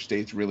when Weber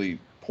State's really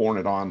pouring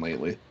it on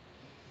lately.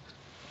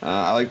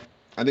 I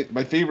think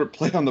my favorite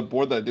play on the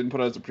board that I didn't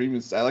put out as a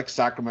premium, I like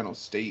Sacramento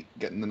State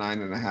getting the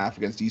 9.5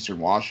 against Eastern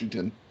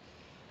Washington.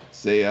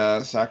 It's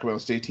a Sacramento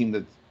State team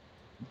that's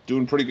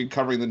doing pretty good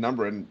covering the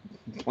number and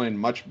playing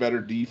much better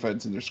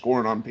defense, and they're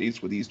scoring on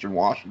pace with Eastern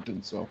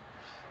Washington. So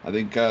I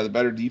think the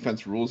better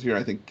defense rules here.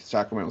 I think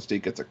Sacramento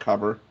State gets a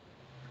cover.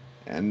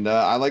 And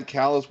I like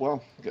Cal as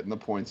well, getting the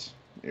points.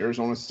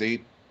 Arizona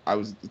State,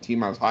 the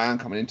team I was high on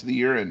coming into the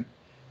year, and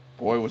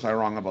boy, was I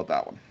wrong about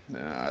that one.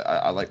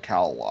 I like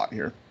Cal a lot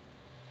here.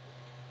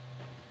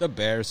 The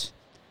Bears.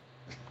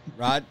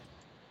 Rod?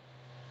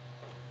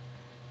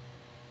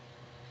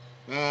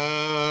 Not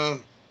a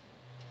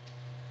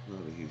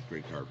huge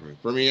great card for me.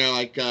 For me, I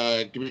like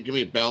give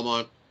me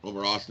Belmont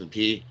over Austin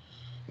Peay.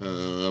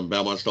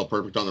 Belmont's still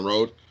perfect on the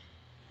road.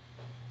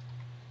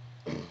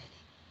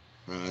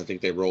 I think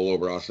they roll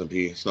over Austin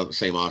Peay. It's not the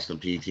same Austin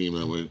Peay team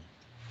that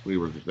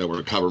that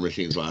were cover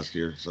machines last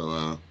year.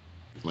 So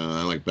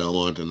I like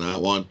Belmont in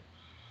that one.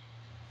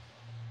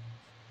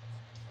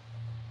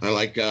 I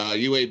like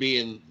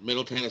UAB in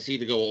Middle Tennessee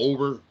to go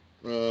over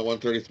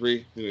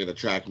 133. We got a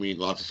track meet,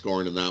 lots of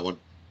scoring in that one.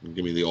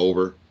 Give me the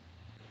over.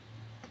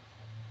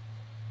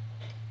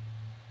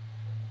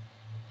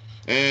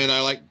 And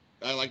I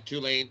like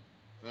Tulane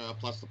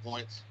plus the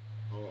points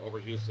over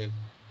Houston.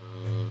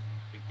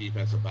 Big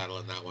defensive battle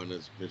in that one,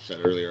 as Mitch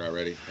said earlier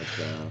already. But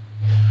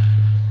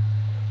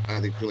I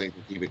think Tulane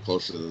can keep it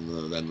closer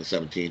than the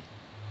 17.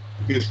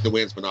 Houston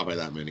wins, but not by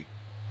that many.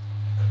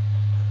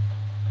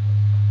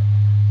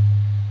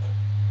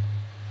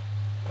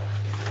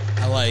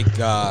 I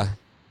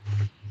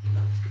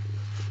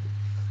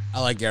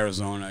like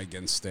Arizona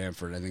against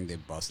Stanford. I think they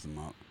bust them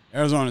up.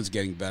 Arizona's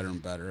getting better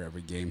and better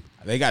every game.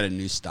 They got a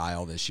new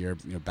style this year,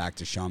 back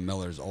to Sean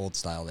Miller's old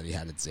style that he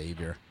had at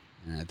Xavier,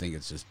 and I think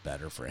it's just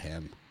better for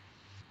him.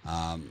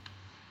 I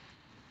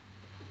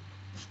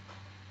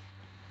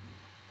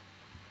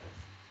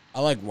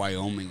like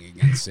Wyoming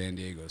against San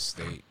Diego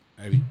State.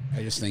 I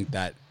just think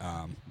that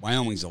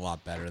Wyoming's a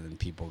lot better than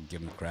people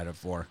give them credit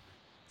for.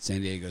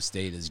 San Diego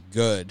State is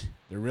good.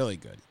 They're really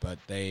good, but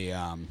they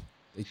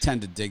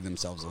tend to dig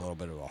themselves a little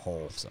bit of a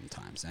hole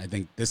sometimes. And I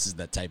think this is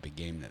the type of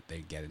game that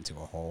they get into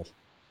a hole.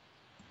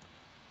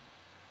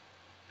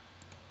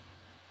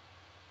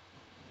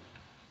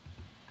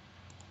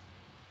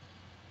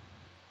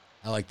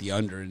 I like the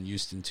under in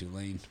Houston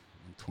Tulane,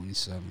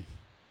 27.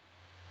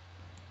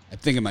 I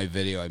think in my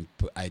video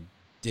I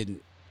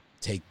didn't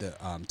take the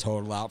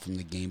total out from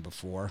the game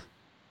before,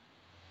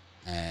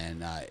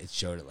 and it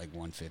showed it like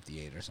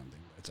 158 or something.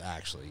 But it's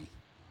actually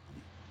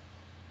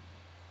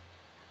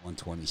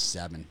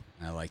 127,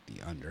 and I like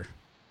the under.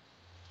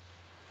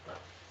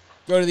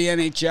 Go to the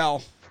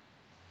NHL.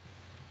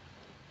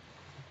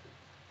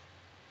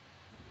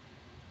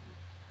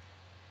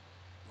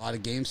 A lot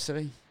of games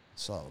today. I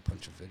saw a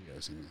bunch of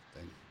videos in the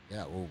thing.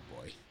 Yeah, oh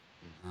boy.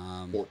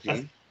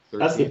 14.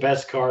 That's the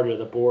best card of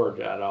the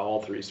board out of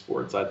all three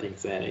sports. I think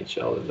it's the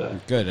NHL today.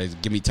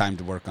 Good. Give me time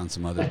to work on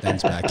some other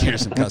things back here,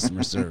 some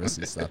customer service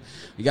and stuff.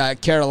 We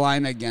got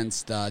Carolina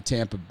against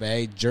Tampa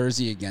Bay,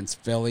 Jersey against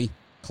Philly,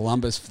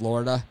 Columbus,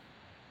 Florida,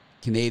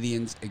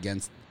 Canadians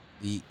against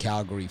the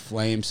Calgary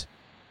Flames.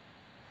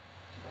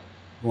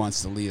 Who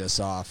wants to lead us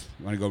off?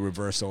 You want to go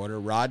reverse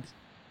order? Rod?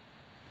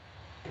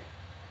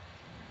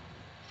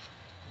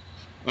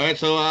 All right,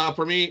 so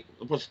for me,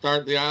 we'll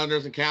start the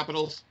Islanders and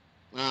Capitals.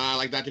 I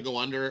like that to go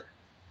under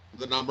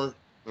the number,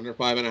 under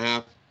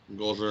 5.5.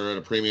 Goals are at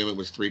a premium. It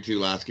was 3-2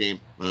 last game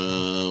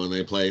when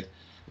they played.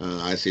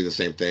 I see the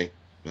same thing.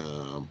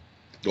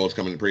 Goals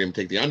coming in premium.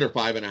 Take the under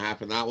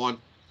 5.5 in that one.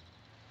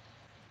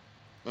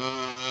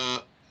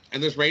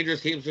 And this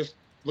Rangers team just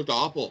looked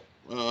awful.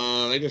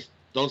 They just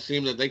don't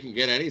seem that they can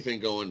get anything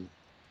going.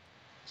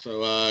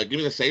 So give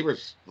me the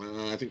Sabres.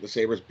 I think the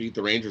Sabres beat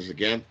the Rangers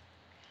again.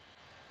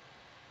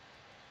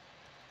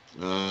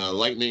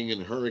 Lightning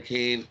and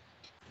Hurricane.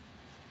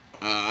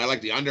 I like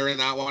the under in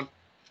that one.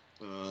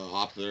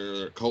 Off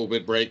their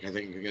COVID break, I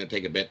think they're going to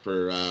take a bit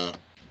for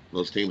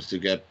those teams to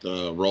get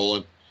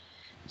rolling.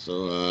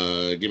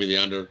 So give me the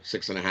under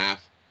 6.5.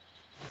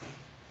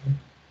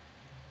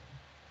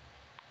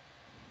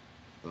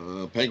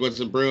 Penguins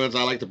and Bruins.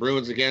 I like the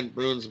Bruins again.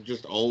 Bruins have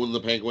just owned the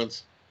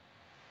Penguins.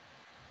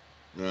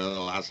 The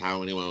last how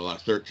many? Well,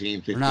 last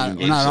 13, 15 games.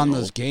 We're not on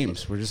those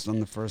games. We're just on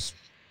the first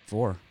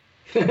 4.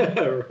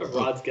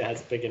 Rod's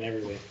guy's picking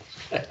everything.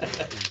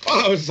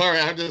 Oh, sorry.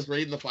 I'm just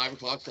reading the 5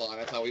 o'clock slot.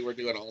 I thought we were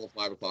doing all the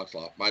 5 o'clock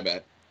slot. My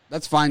bad.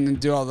 That's fine. Then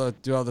do all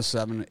the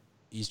 7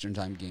 Eastern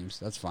time games.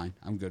 That's fine.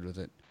 I'm good with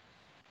it.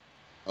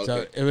 Okay.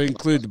 So it would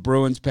include the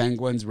Bruins,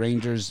 Penguins,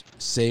 Rangers,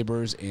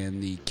 Sabres,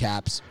 and the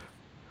Caps,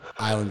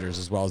 Islanders,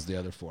 as well as the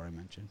other 4 I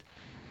mentioned.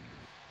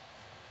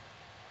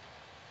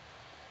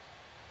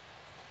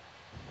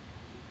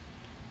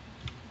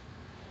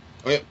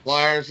 Okay,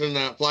 Flyers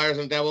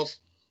and Devils.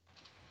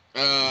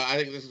 I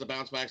think this is a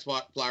bounce back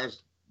spot.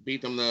 Flyers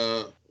beat them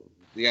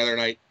the other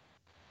night.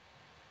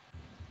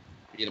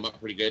 Beat them up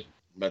pretty good.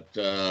 But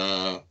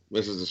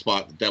this is the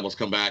spot. The Devils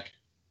come back,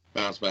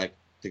 bounce back.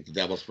 Take the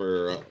Devils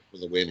for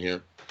the win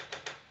here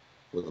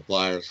with the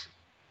Flyers.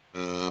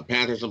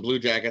 Panthers and Blue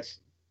Jackets.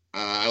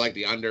 I like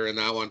the under in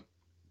that one.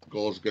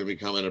 Goals going to be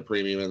coming at a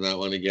premium in that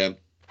one again.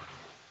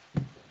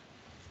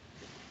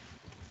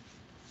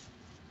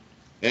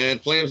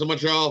 And Flames of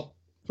Montreal.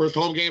 First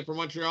home game for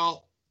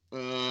Montreal.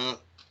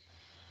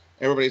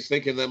 Everybody's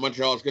thinking that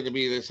Montreal is going to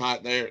be this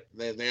hot. They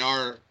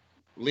are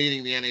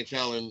leading the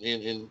NHL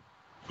in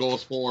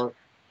goals for,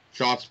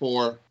 shots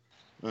for.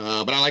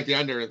 But I like the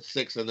under at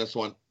 6 in this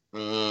one.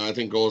 I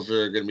think goals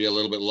are going to be a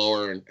little bit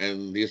lower,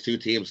 and these two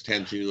teams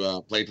tend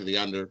to play to the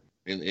under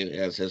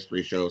as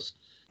history shows.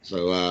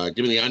 So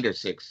give me the under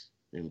 6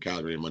 in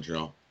Calgary and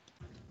Montreal.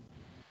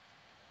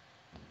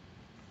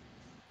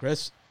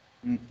 Chris?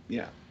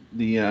 Yeah.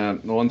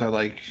 The ones I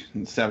like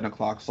in 7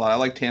 o'clock slot. I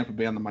like Tampa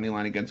Bay on the money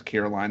line against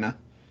Carolina.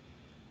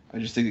 I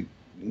just think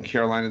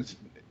Carolina's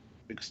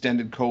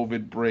extended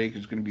COVID break.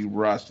 There's going to be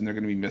rust, and they're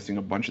going to be missing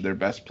a bunch of their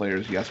best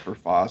players, Jesper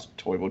Fast,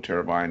 Toivo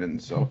Teravainen.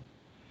 So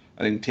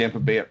I think Tampa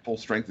Bay at full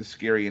strength is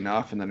scary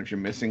enough, and then if you're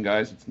missing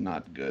guys, it's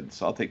not good.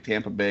 So I'll take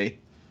Tampa Bay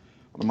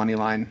on the money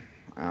line.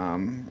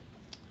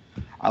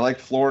 I like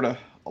Florida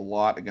a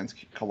lot against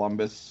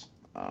Columbus.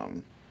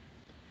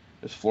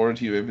 It's Florida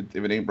to you. If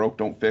it ain't broke,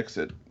 don't fix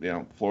it.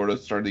 Florida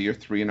started the year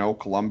 3-0.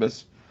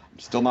 Columbus, I'm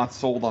still not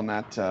sold on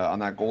that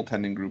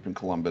goaltending group in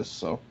Columbus.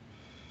 So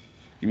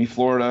give me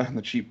Florida and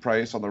the cheap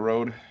price on the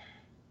road.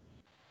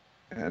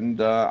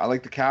 And I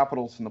like the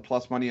Capitals and the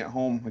plus money at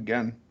home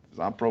again. If it's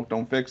not broke,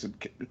 don't fix it.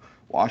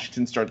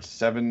 Washington starts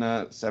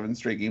seven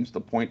straight games to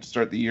the point to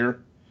start the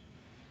year.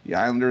 The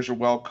Islanders are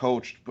well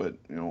coached, but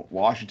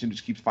Washington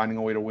just keeps finding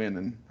a way to win,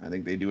 and I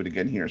think they do it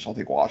again here. So I'll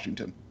take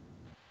Washington.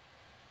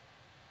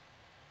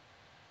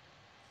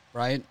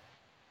 Right?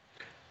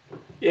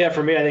 Yeah,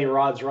 for me, I think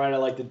Rod's right. I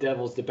like the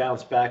Devils to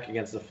bounce back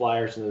against the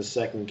Flyers in the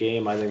second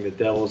game. I think the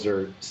Devils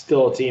are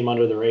still a team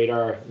under the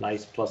radar,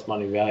 nice plus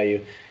money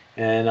value.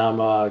 And I'm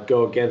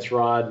go against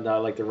Rod, and I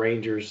like the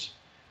Rangers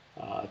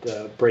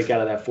to break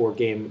out of that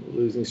 4-game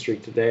losing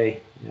streak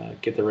today.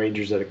 Get the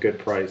Rangers at a good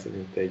price. I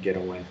think they get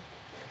a win.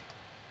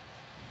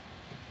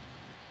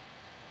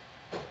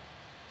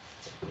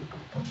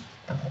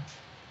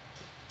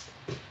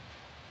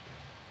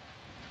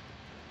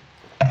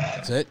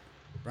 That's it,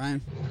 Brian.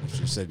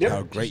 You said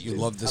how great you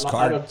love this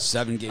card.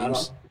 7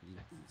 games.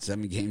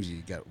 7 games,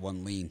 you got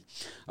 1 lean.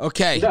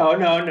 Okay.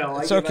 No.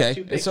 It's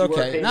okay. It's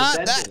okay.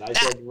 I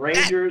said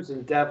Rangers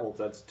and Devils.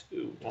 That's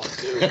 2 on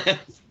 2.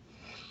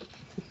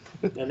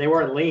 And they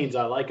weren't leans.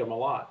 I like them a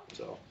lot.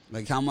 So.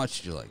 Like, how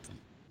much do you like them?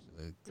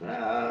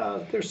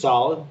 They're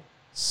solid.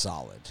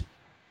 Solid.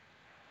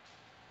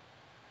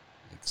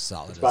 Like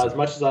solid. About as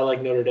much as I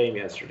like Notre Dame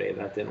yesterday.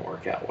 That didn't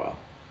work out well.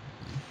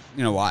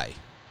 You know why?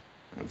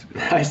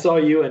 I saw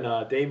you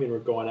and Damien were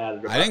going at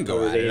it. I didn't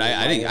go at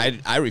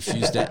it. I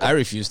refused to. I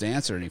refused to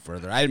answer any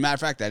further. Matter of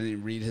fact, I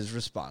didn't read his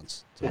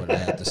response to what I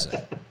had to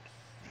say.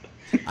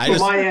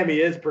 Miami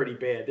is pretty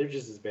bad. They're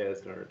just as bad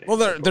as Notre Dame. Well,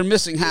 they're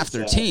missing half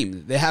their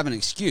team. They have an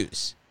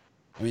excuse.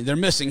 I mean, they're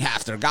missing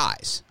half their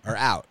guys are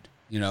out.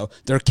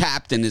 Their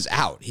captain is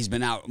out. He's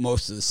been out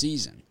most of the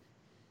season.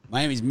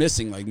 Miami's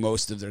missing like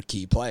most of their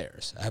key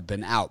players. Have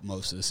been out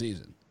most of the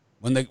season.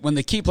 When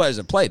the key players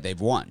have played,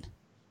 they've won.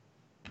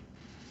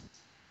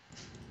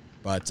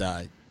 But,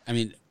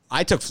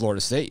 I took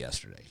Florida State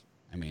yesterday.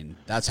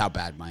 That's how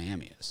bad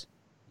Miami is.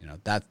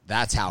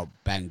 That's how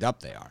banged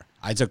up they are.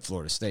 I took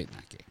Florida State in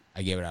that game.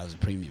 I gave it out as a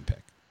premium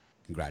pick.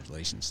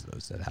 Congratulations to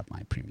those that have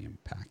my premium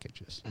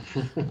packages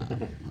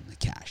on the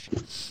cash.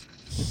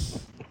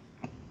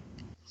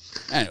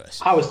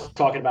 Anyways. I was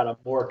talking about a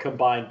more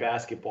combined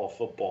basketball,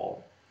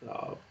 football.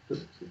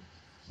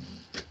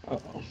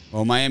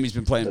 Well, Miami's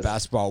been playing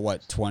basketball,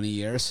 20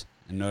 years?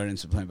 And Notre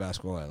Dame's been playing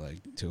basketball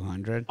at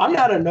 200. I'm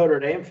not a Notre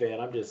Dame fan.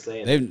 I'm just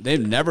saying.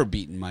 They've never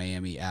beaten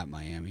Miami at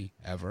Miami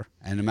ever.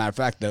 And as a matter of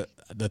fact, the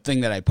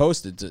thing that I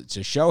posted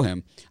to show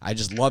him, I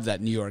just love that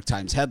New York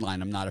Times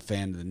headline. I'm not a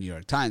fan of the New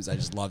York Times. I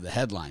just love the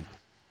headline.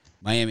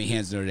 Miami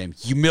hands Notre Dame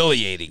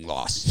humiliating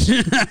loss.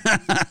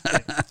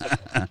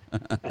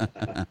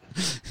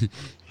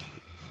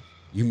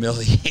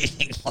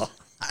 Humiliating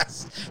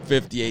loss.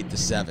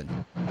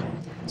 58-7.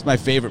 It's my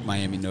favorite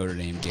Miami Notre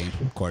Dame game.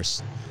 Of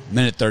course,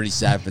 minute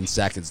 37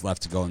 seconds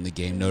left to go in the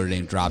game. Notre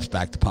Dame drops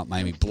back to punt.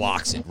 Miami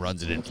blocks it,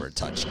 runs it in for a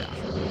touchdown.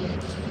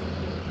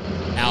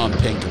 Alan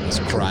Pinkett was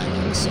crying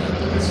on the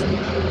sidelines.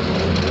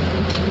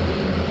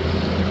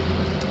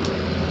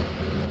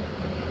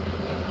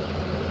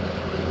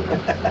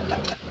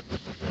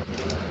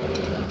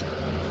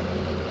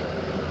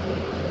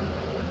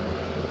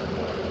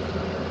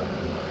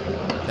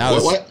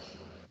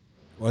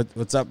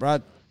 What's up,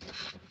 Rod?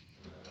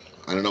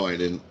 I don't know. I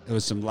didn't. It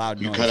was some loud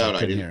noise. You cut out. I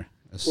couldn't hear.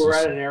 We're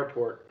at an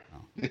airport.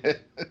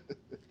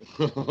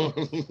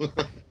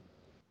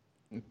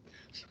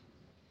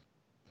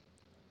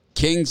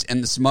 Kings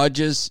and the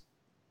Smudges.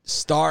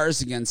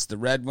 Stars against the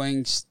Red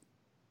Wings.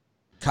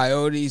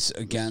 Coyotes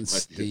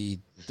against the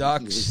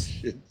Ducks.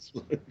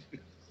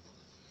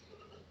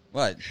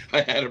 What?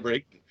 I had a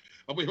break.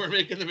 We were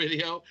making the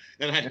video,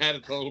 and I had a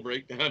total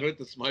breakdown with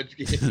the Smudge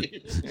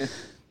game.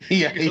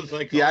 He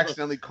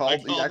accidentally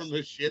called them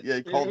the shit. Yeah,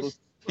 he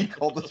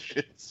called us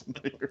shit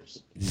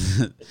smears.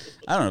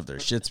 I don't know if they're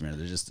shit smears.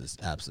 They're just this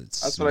absolute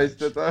That's smudge.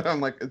 what I said.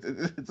 I'm like,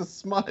 it's a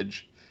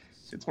smudge.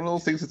 It's one of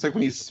those things. It's like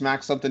when you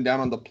smack something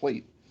down on the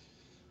plate.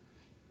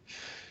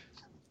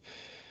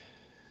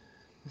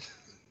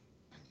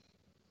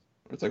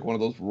 It's like one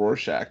of those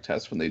Rorschach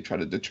tests when they try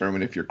to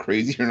determine if you're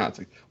crazy or not. It's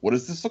like, what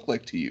does this look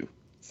like to you?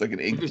 It's like an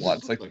ink blot.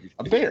 It's like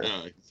a bear.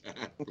 Yeah,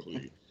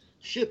 exactly.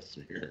 Shit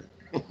smear.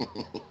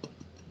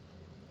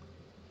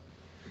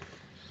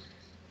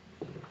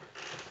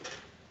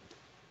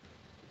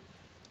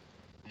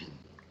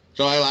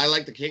 So I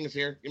like the Kings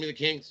here. Give me the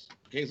Kings.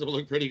 Kings have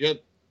looked pretty good.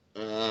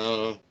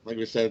 Like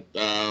we said,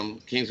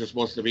 Kings are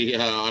supposed to be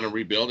on a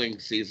rebuilding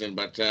season,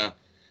 but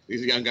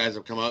these young guys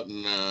have come out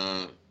and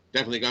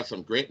definitely got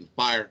some grit and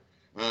fire.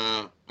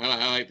 I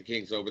like the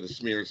Kings over the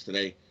Smears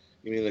today.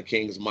 Give me the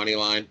Kings money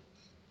line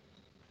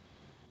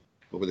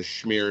over the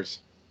Schmears.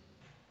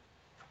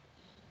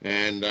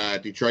 And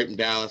Detroit and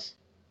Dallas,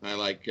 I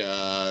like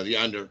the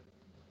under.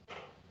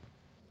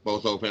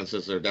 Both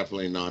offenses are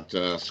definitely not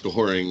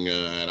scoring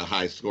at a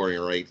high scoring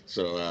rate,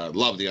 so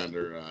love the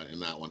under in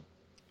that one.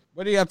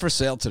 What do you have for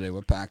sale today?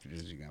 What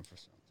packages you got for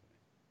sale today?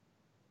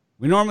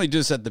 We normally do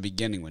this at the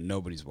beginning when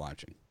nobody's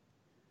watching.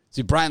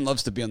 See, Brian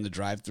loves to be on the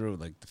drive-thru,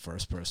 like the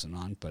first person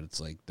on, but it's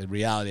like the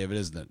reality of it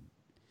is that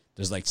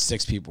there's like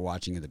 6 people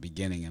watching at the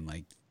beginning and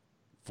like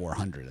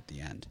 400 at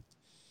the end.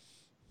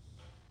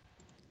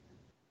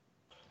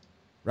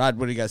 Rod,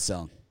 what do you got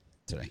selling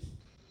today?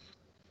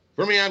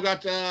 For me, I've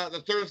got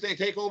the Thursday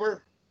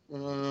takeover.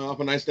 Off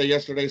a nice day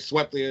yesterday,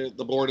 swept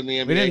the board in the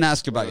NBA. We didn't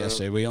ask about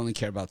yesterday. We only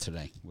care about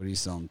today. What are you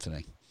selling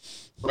today?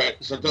 Right.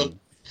 So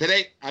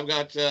today, I've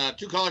got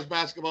 2 college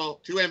basketball,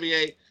 2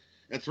 NBA,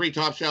 and 3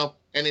 top shelf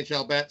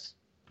NHL bets.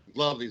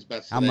 Love these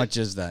bets today. How much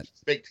is that?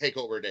 Big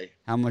takeover day.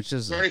 How much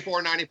is that?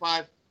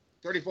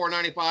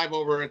 $34.95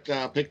 over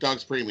at Pick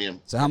Dogs Premium.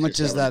 So how much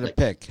is that a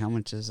pick? How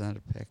much is that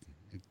a pick?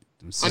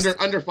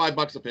 Under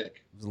 $5 a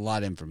pick. It was a lot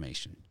of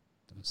information.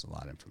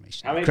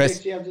 How many picks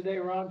do you have today,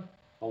 Ron?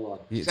 Hold on.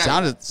 It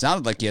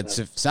sounded like he had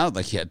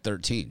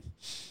 13.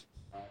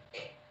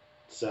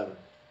 7.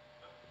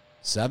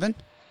 7?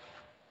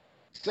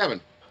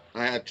 7.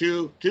 I had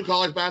 2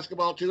 college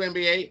basketball, 2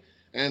 NBA,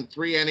 and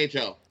 3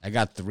 NHL. I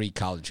got 3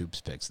 college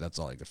hoops picks. That's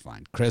all I could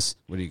find. Chris,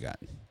 what do you got?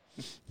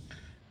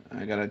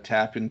 I got a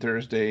tap in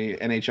Thursday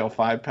NHL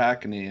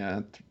 5-pack and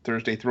a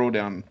Thursday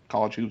throwdown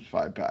college hoops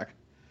 5-pack.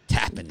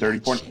 Tapping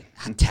 34.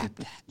 I tapped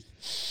that.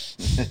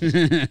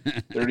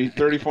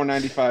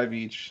 $34.95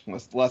 each,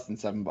 less than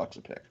 $7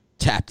 a pick.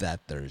 Tap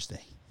that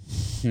Thursday.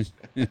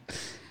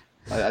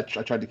 I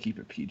tried to keep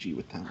it PG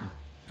with them.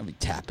 I'll be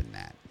tapping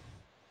that.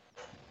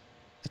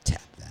 I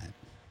tap that.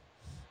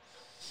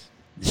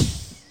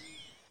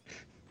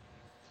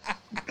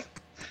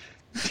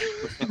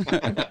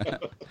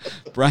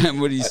 Brian,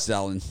 what are you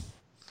selling?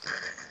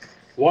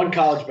 1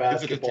 college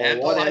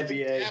basketball, 1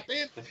 NBA.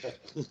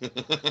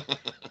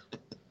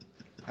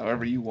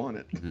 However you want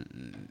it.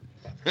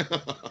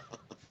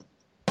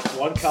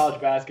 1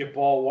 college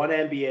basketball, 1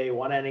 NBA,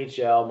 1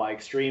 NHL, my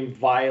Extreme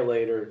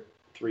Violator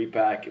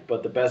 3-pack,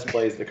 but the best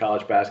play is the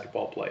college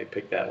basketball play.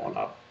 Pick that one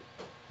up.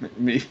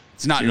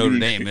 It's not Notre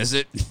Dame, is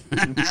it?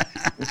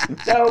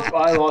 Nope,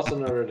 I lost to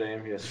Notre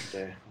Dame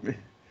yesterday.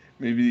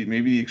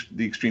 Maybe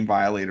the Extreme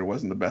Violator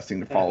wasn't the best thing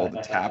to follow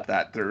the tap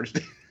that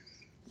Thursday.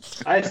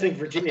 I just think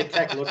Virginia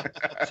Tech looked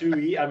too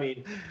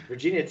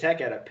Virginia Tech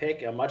had a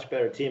pick, a much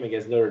better team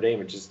against Notre Dame.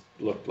 It just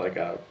looked like,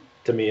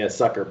 to me, a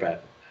sucker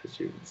bet, as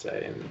you would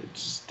say, and it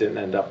just didn't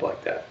end up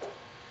like that.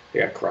 They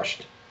got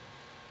crushed.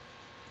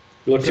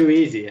 It looked too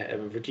easy.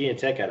 Virginia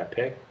Tech had a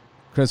pick.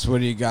 Chris,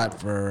 what do you got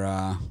for...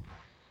 I'm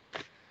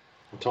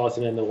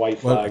tossing in the white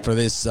flag. For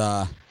this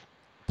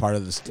part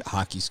of this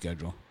hockey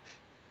schedule?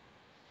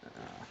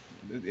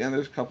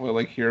 There's a couple I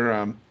like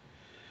here.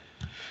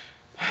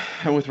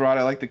 And with Rod,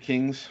 I like the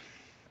Kings.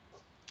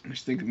 I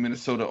just think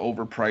Minnesota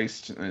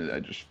overpriced.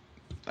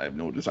 I have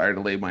no desire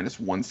to lay minus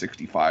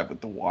 165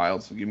 with the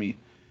Wild. So give me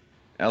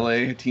LA,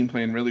 a team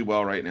playing really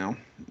well right now.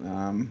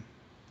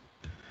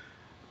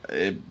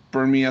 It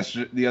burned me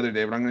the other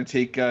day, but I'm going to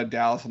take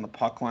Dallas on the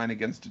puck line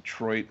against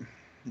Detroit.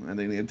 I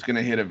think it's going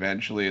to hit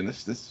eventually, and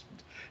this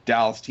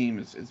Dallas team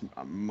is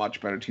a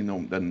much better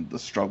team than the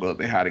struggle that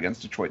they had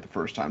against Detroit the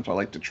first time. So I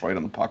like Detroit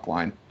on the puck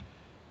line.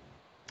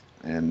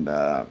 And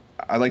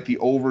I like the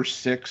over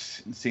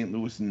 6 in St.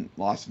 Louis and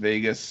Las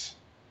Vegas.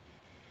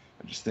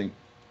 I just think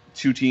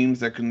 2 teams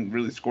that can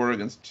really score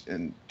against,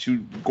 and 2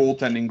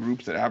 goaltending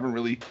groups that haven't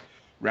really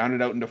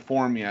rounded out into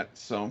form yet.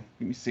 So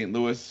give me St.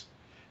 Louis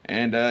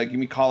and give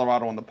me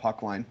Colorado on the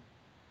puck line.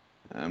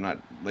 I'm not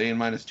laying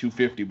minus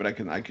 250, but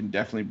I can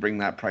definitely bring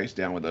that price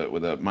down with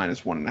a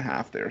minus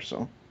 1.5 there.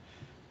 So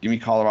give me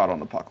Colorado on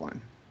the puck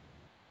line.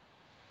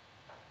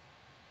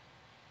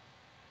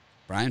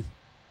 Brian?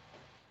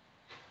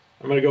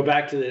 I'm going to go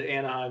back to the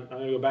Anaheim. I'm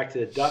going to go back to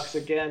the Ducks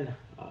again.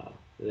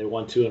 They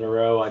won 2 in a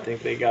row. I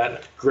think they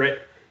got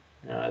grit.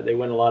 They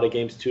win a lot of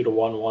games 2-1,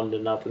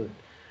 1-0. I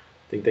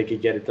think they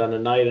could get it done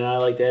tonight. And I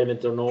like the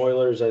Edmonton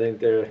Oilers. I think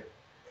they're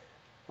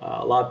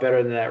a lot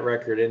better than that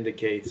record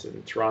indicates.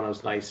 And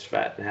Toronto's nice,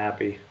 fat, and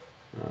happy.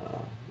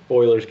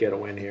 Oilers get a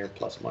win here,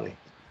 plus money.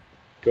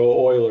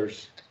 Go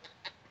Oilers.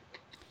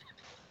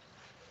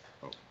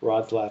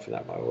 Rod's laughing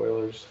at my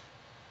Oilers.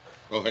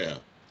 Oh, yeah.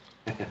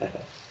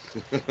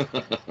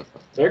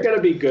 They're going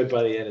to be good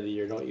by the end of the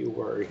year. Don't you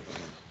worry.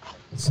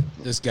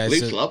 This guy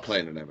Leafs says, love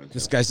playing in Edmonton.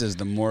 This guy says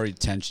the more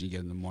attention you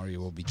get, the more you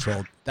will be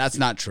trolled. That's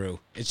not true.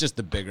 It's just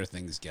the bigger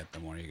things get, the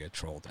more you get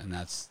trolled, and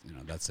that's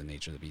the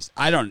nature of the beast.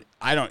 I don't.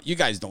 You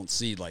guys don't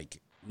see like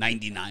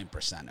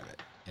 99% of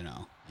it.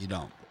 You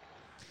don't,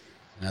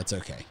 and that's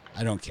okay.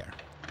 I don't care.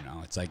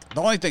 It's like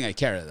the only thing I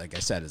care, like I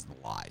said, is the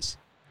lies.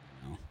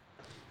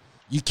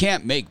 You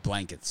can't make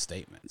blanket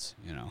statements.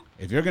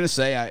 If you're gonna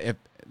say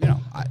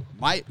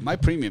my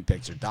premium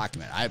picks are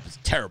documented. I was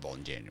terrible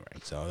in January,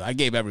 so I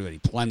gave everybody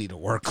plenty to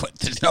work with.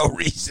 There's no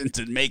reason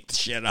to make the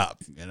shit up,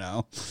 you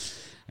know.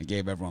 I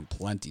gave everyone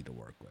plenty to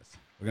work with.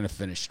 We're gonna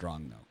finish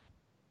strong though.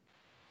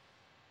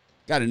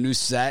 Got a new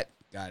set.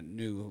 Got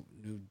new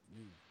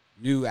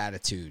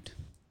attitude.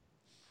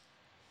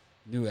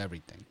 New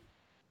everything.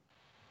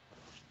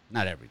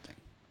 Not everything.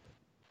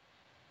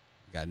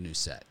 Got a new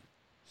set.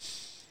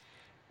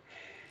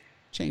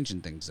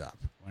 Changing things up.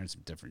 Wearing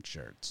some different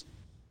shirts.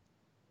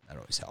 That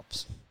always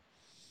helps.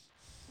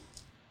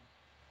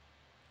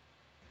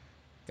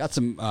 Got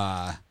some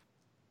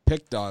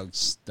pick dog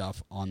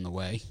stuff on the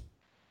way.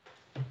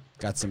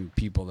 Got some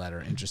people that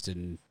are interested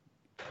in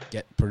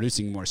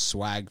producing more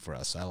swag for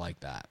us. I like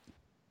that.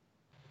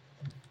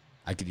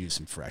 I could use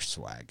some fresh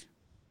swag.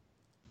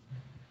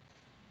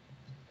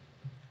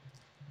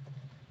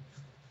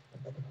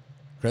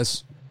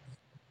 Chris,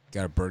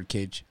 got a bird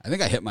cage? I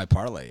think I hit my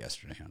parlay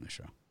yesterday on the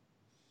show.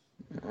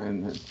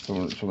 And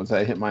someone said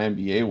I hit my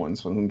NBA one,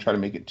 so I'm going to try to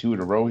make it 2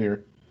 in a row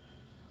here.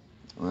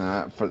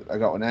 I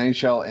got an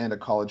NHL and a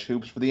college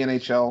hoops. For the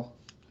NHL,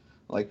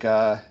 like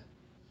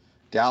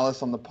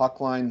Dallas on the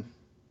puck line,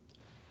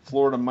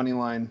 Florida money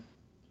line,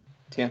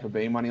 Tampa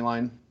Bay money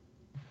line.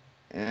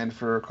 And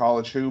for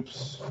college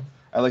hoops,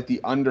 I like the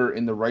under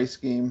in the Rice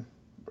game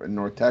in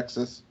North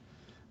Texas.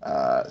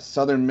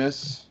 Southern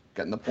Miss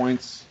getting the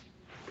points.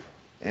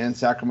 And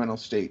Sacramento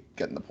State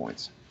getting the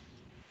points.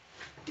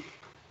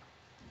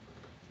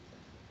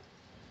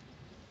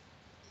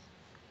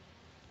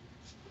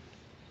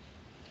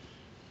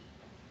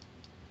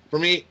 For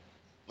me,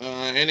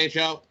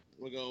 NHL,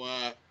 we'll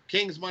go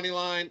Kings money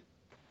line,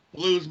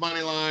 Blues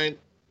money line,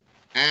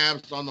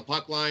 Avs on the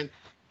puck line.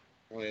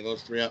 Only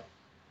those 3 up.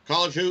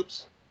 College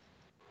hoops,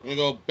 we'll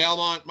go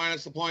Belmont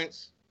minus the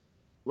points,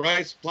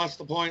 Rice plus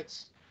the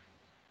points,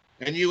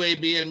 and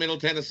UAB in Middle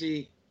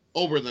Tennessee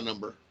over the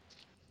number.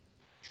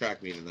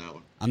 Track meet in that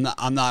one.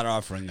 I'm not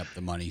offering up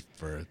the money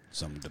for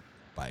someone to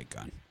buy a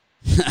gun.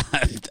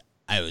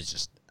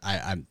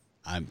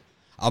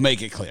 I'll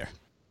make it clear.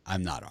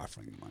 I'm not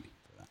offering the money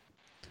for that.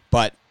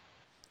 But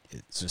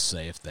it's just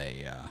say if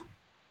they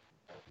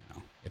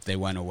if they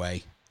went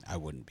away, I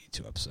wouldn't be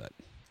too upset.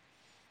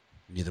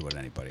 Neither would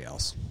anybody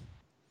else.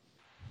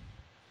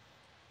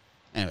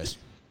 Anyways.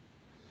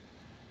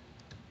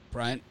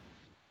 Brian,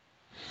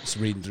 just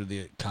reading through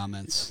the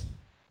comments.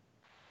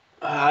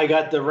 I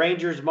got the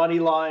Rangers money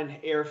line,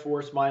 Air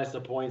Force minus the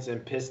points,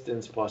 and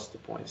Pistons plus the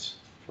points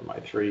for my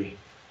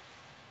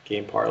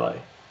 3-game parlay.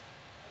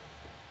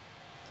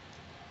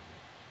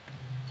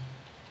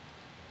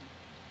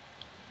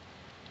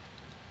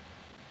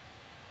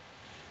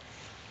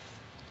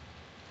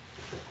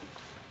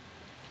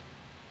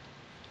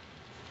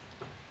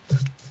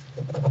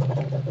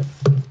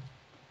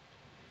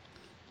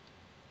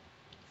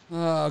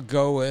 I'll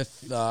go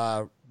with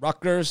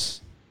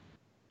Rutgers.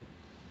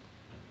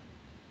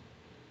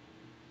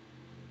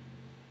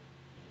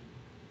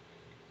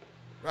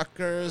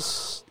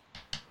 Rutgers,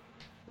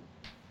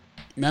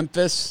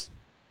 Memphis,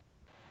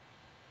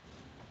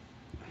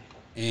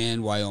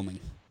 and Wyoming.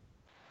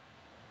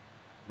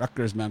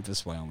 Rutgers,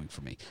 Memphis, Wyoming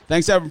for me.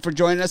 Thanks, everyone, for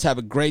joining us. Have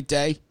a great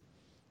day.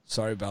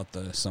 Sorry about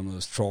some of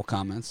those troll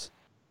comments.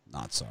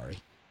 Not sorry.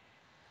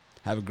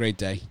 Have a great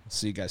day. I'll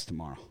see you guys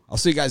tomorrow. I'll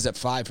see you guys at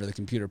 5 for the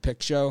Computer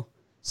Pick Show,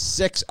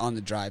 6 on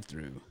the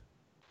drive-thru.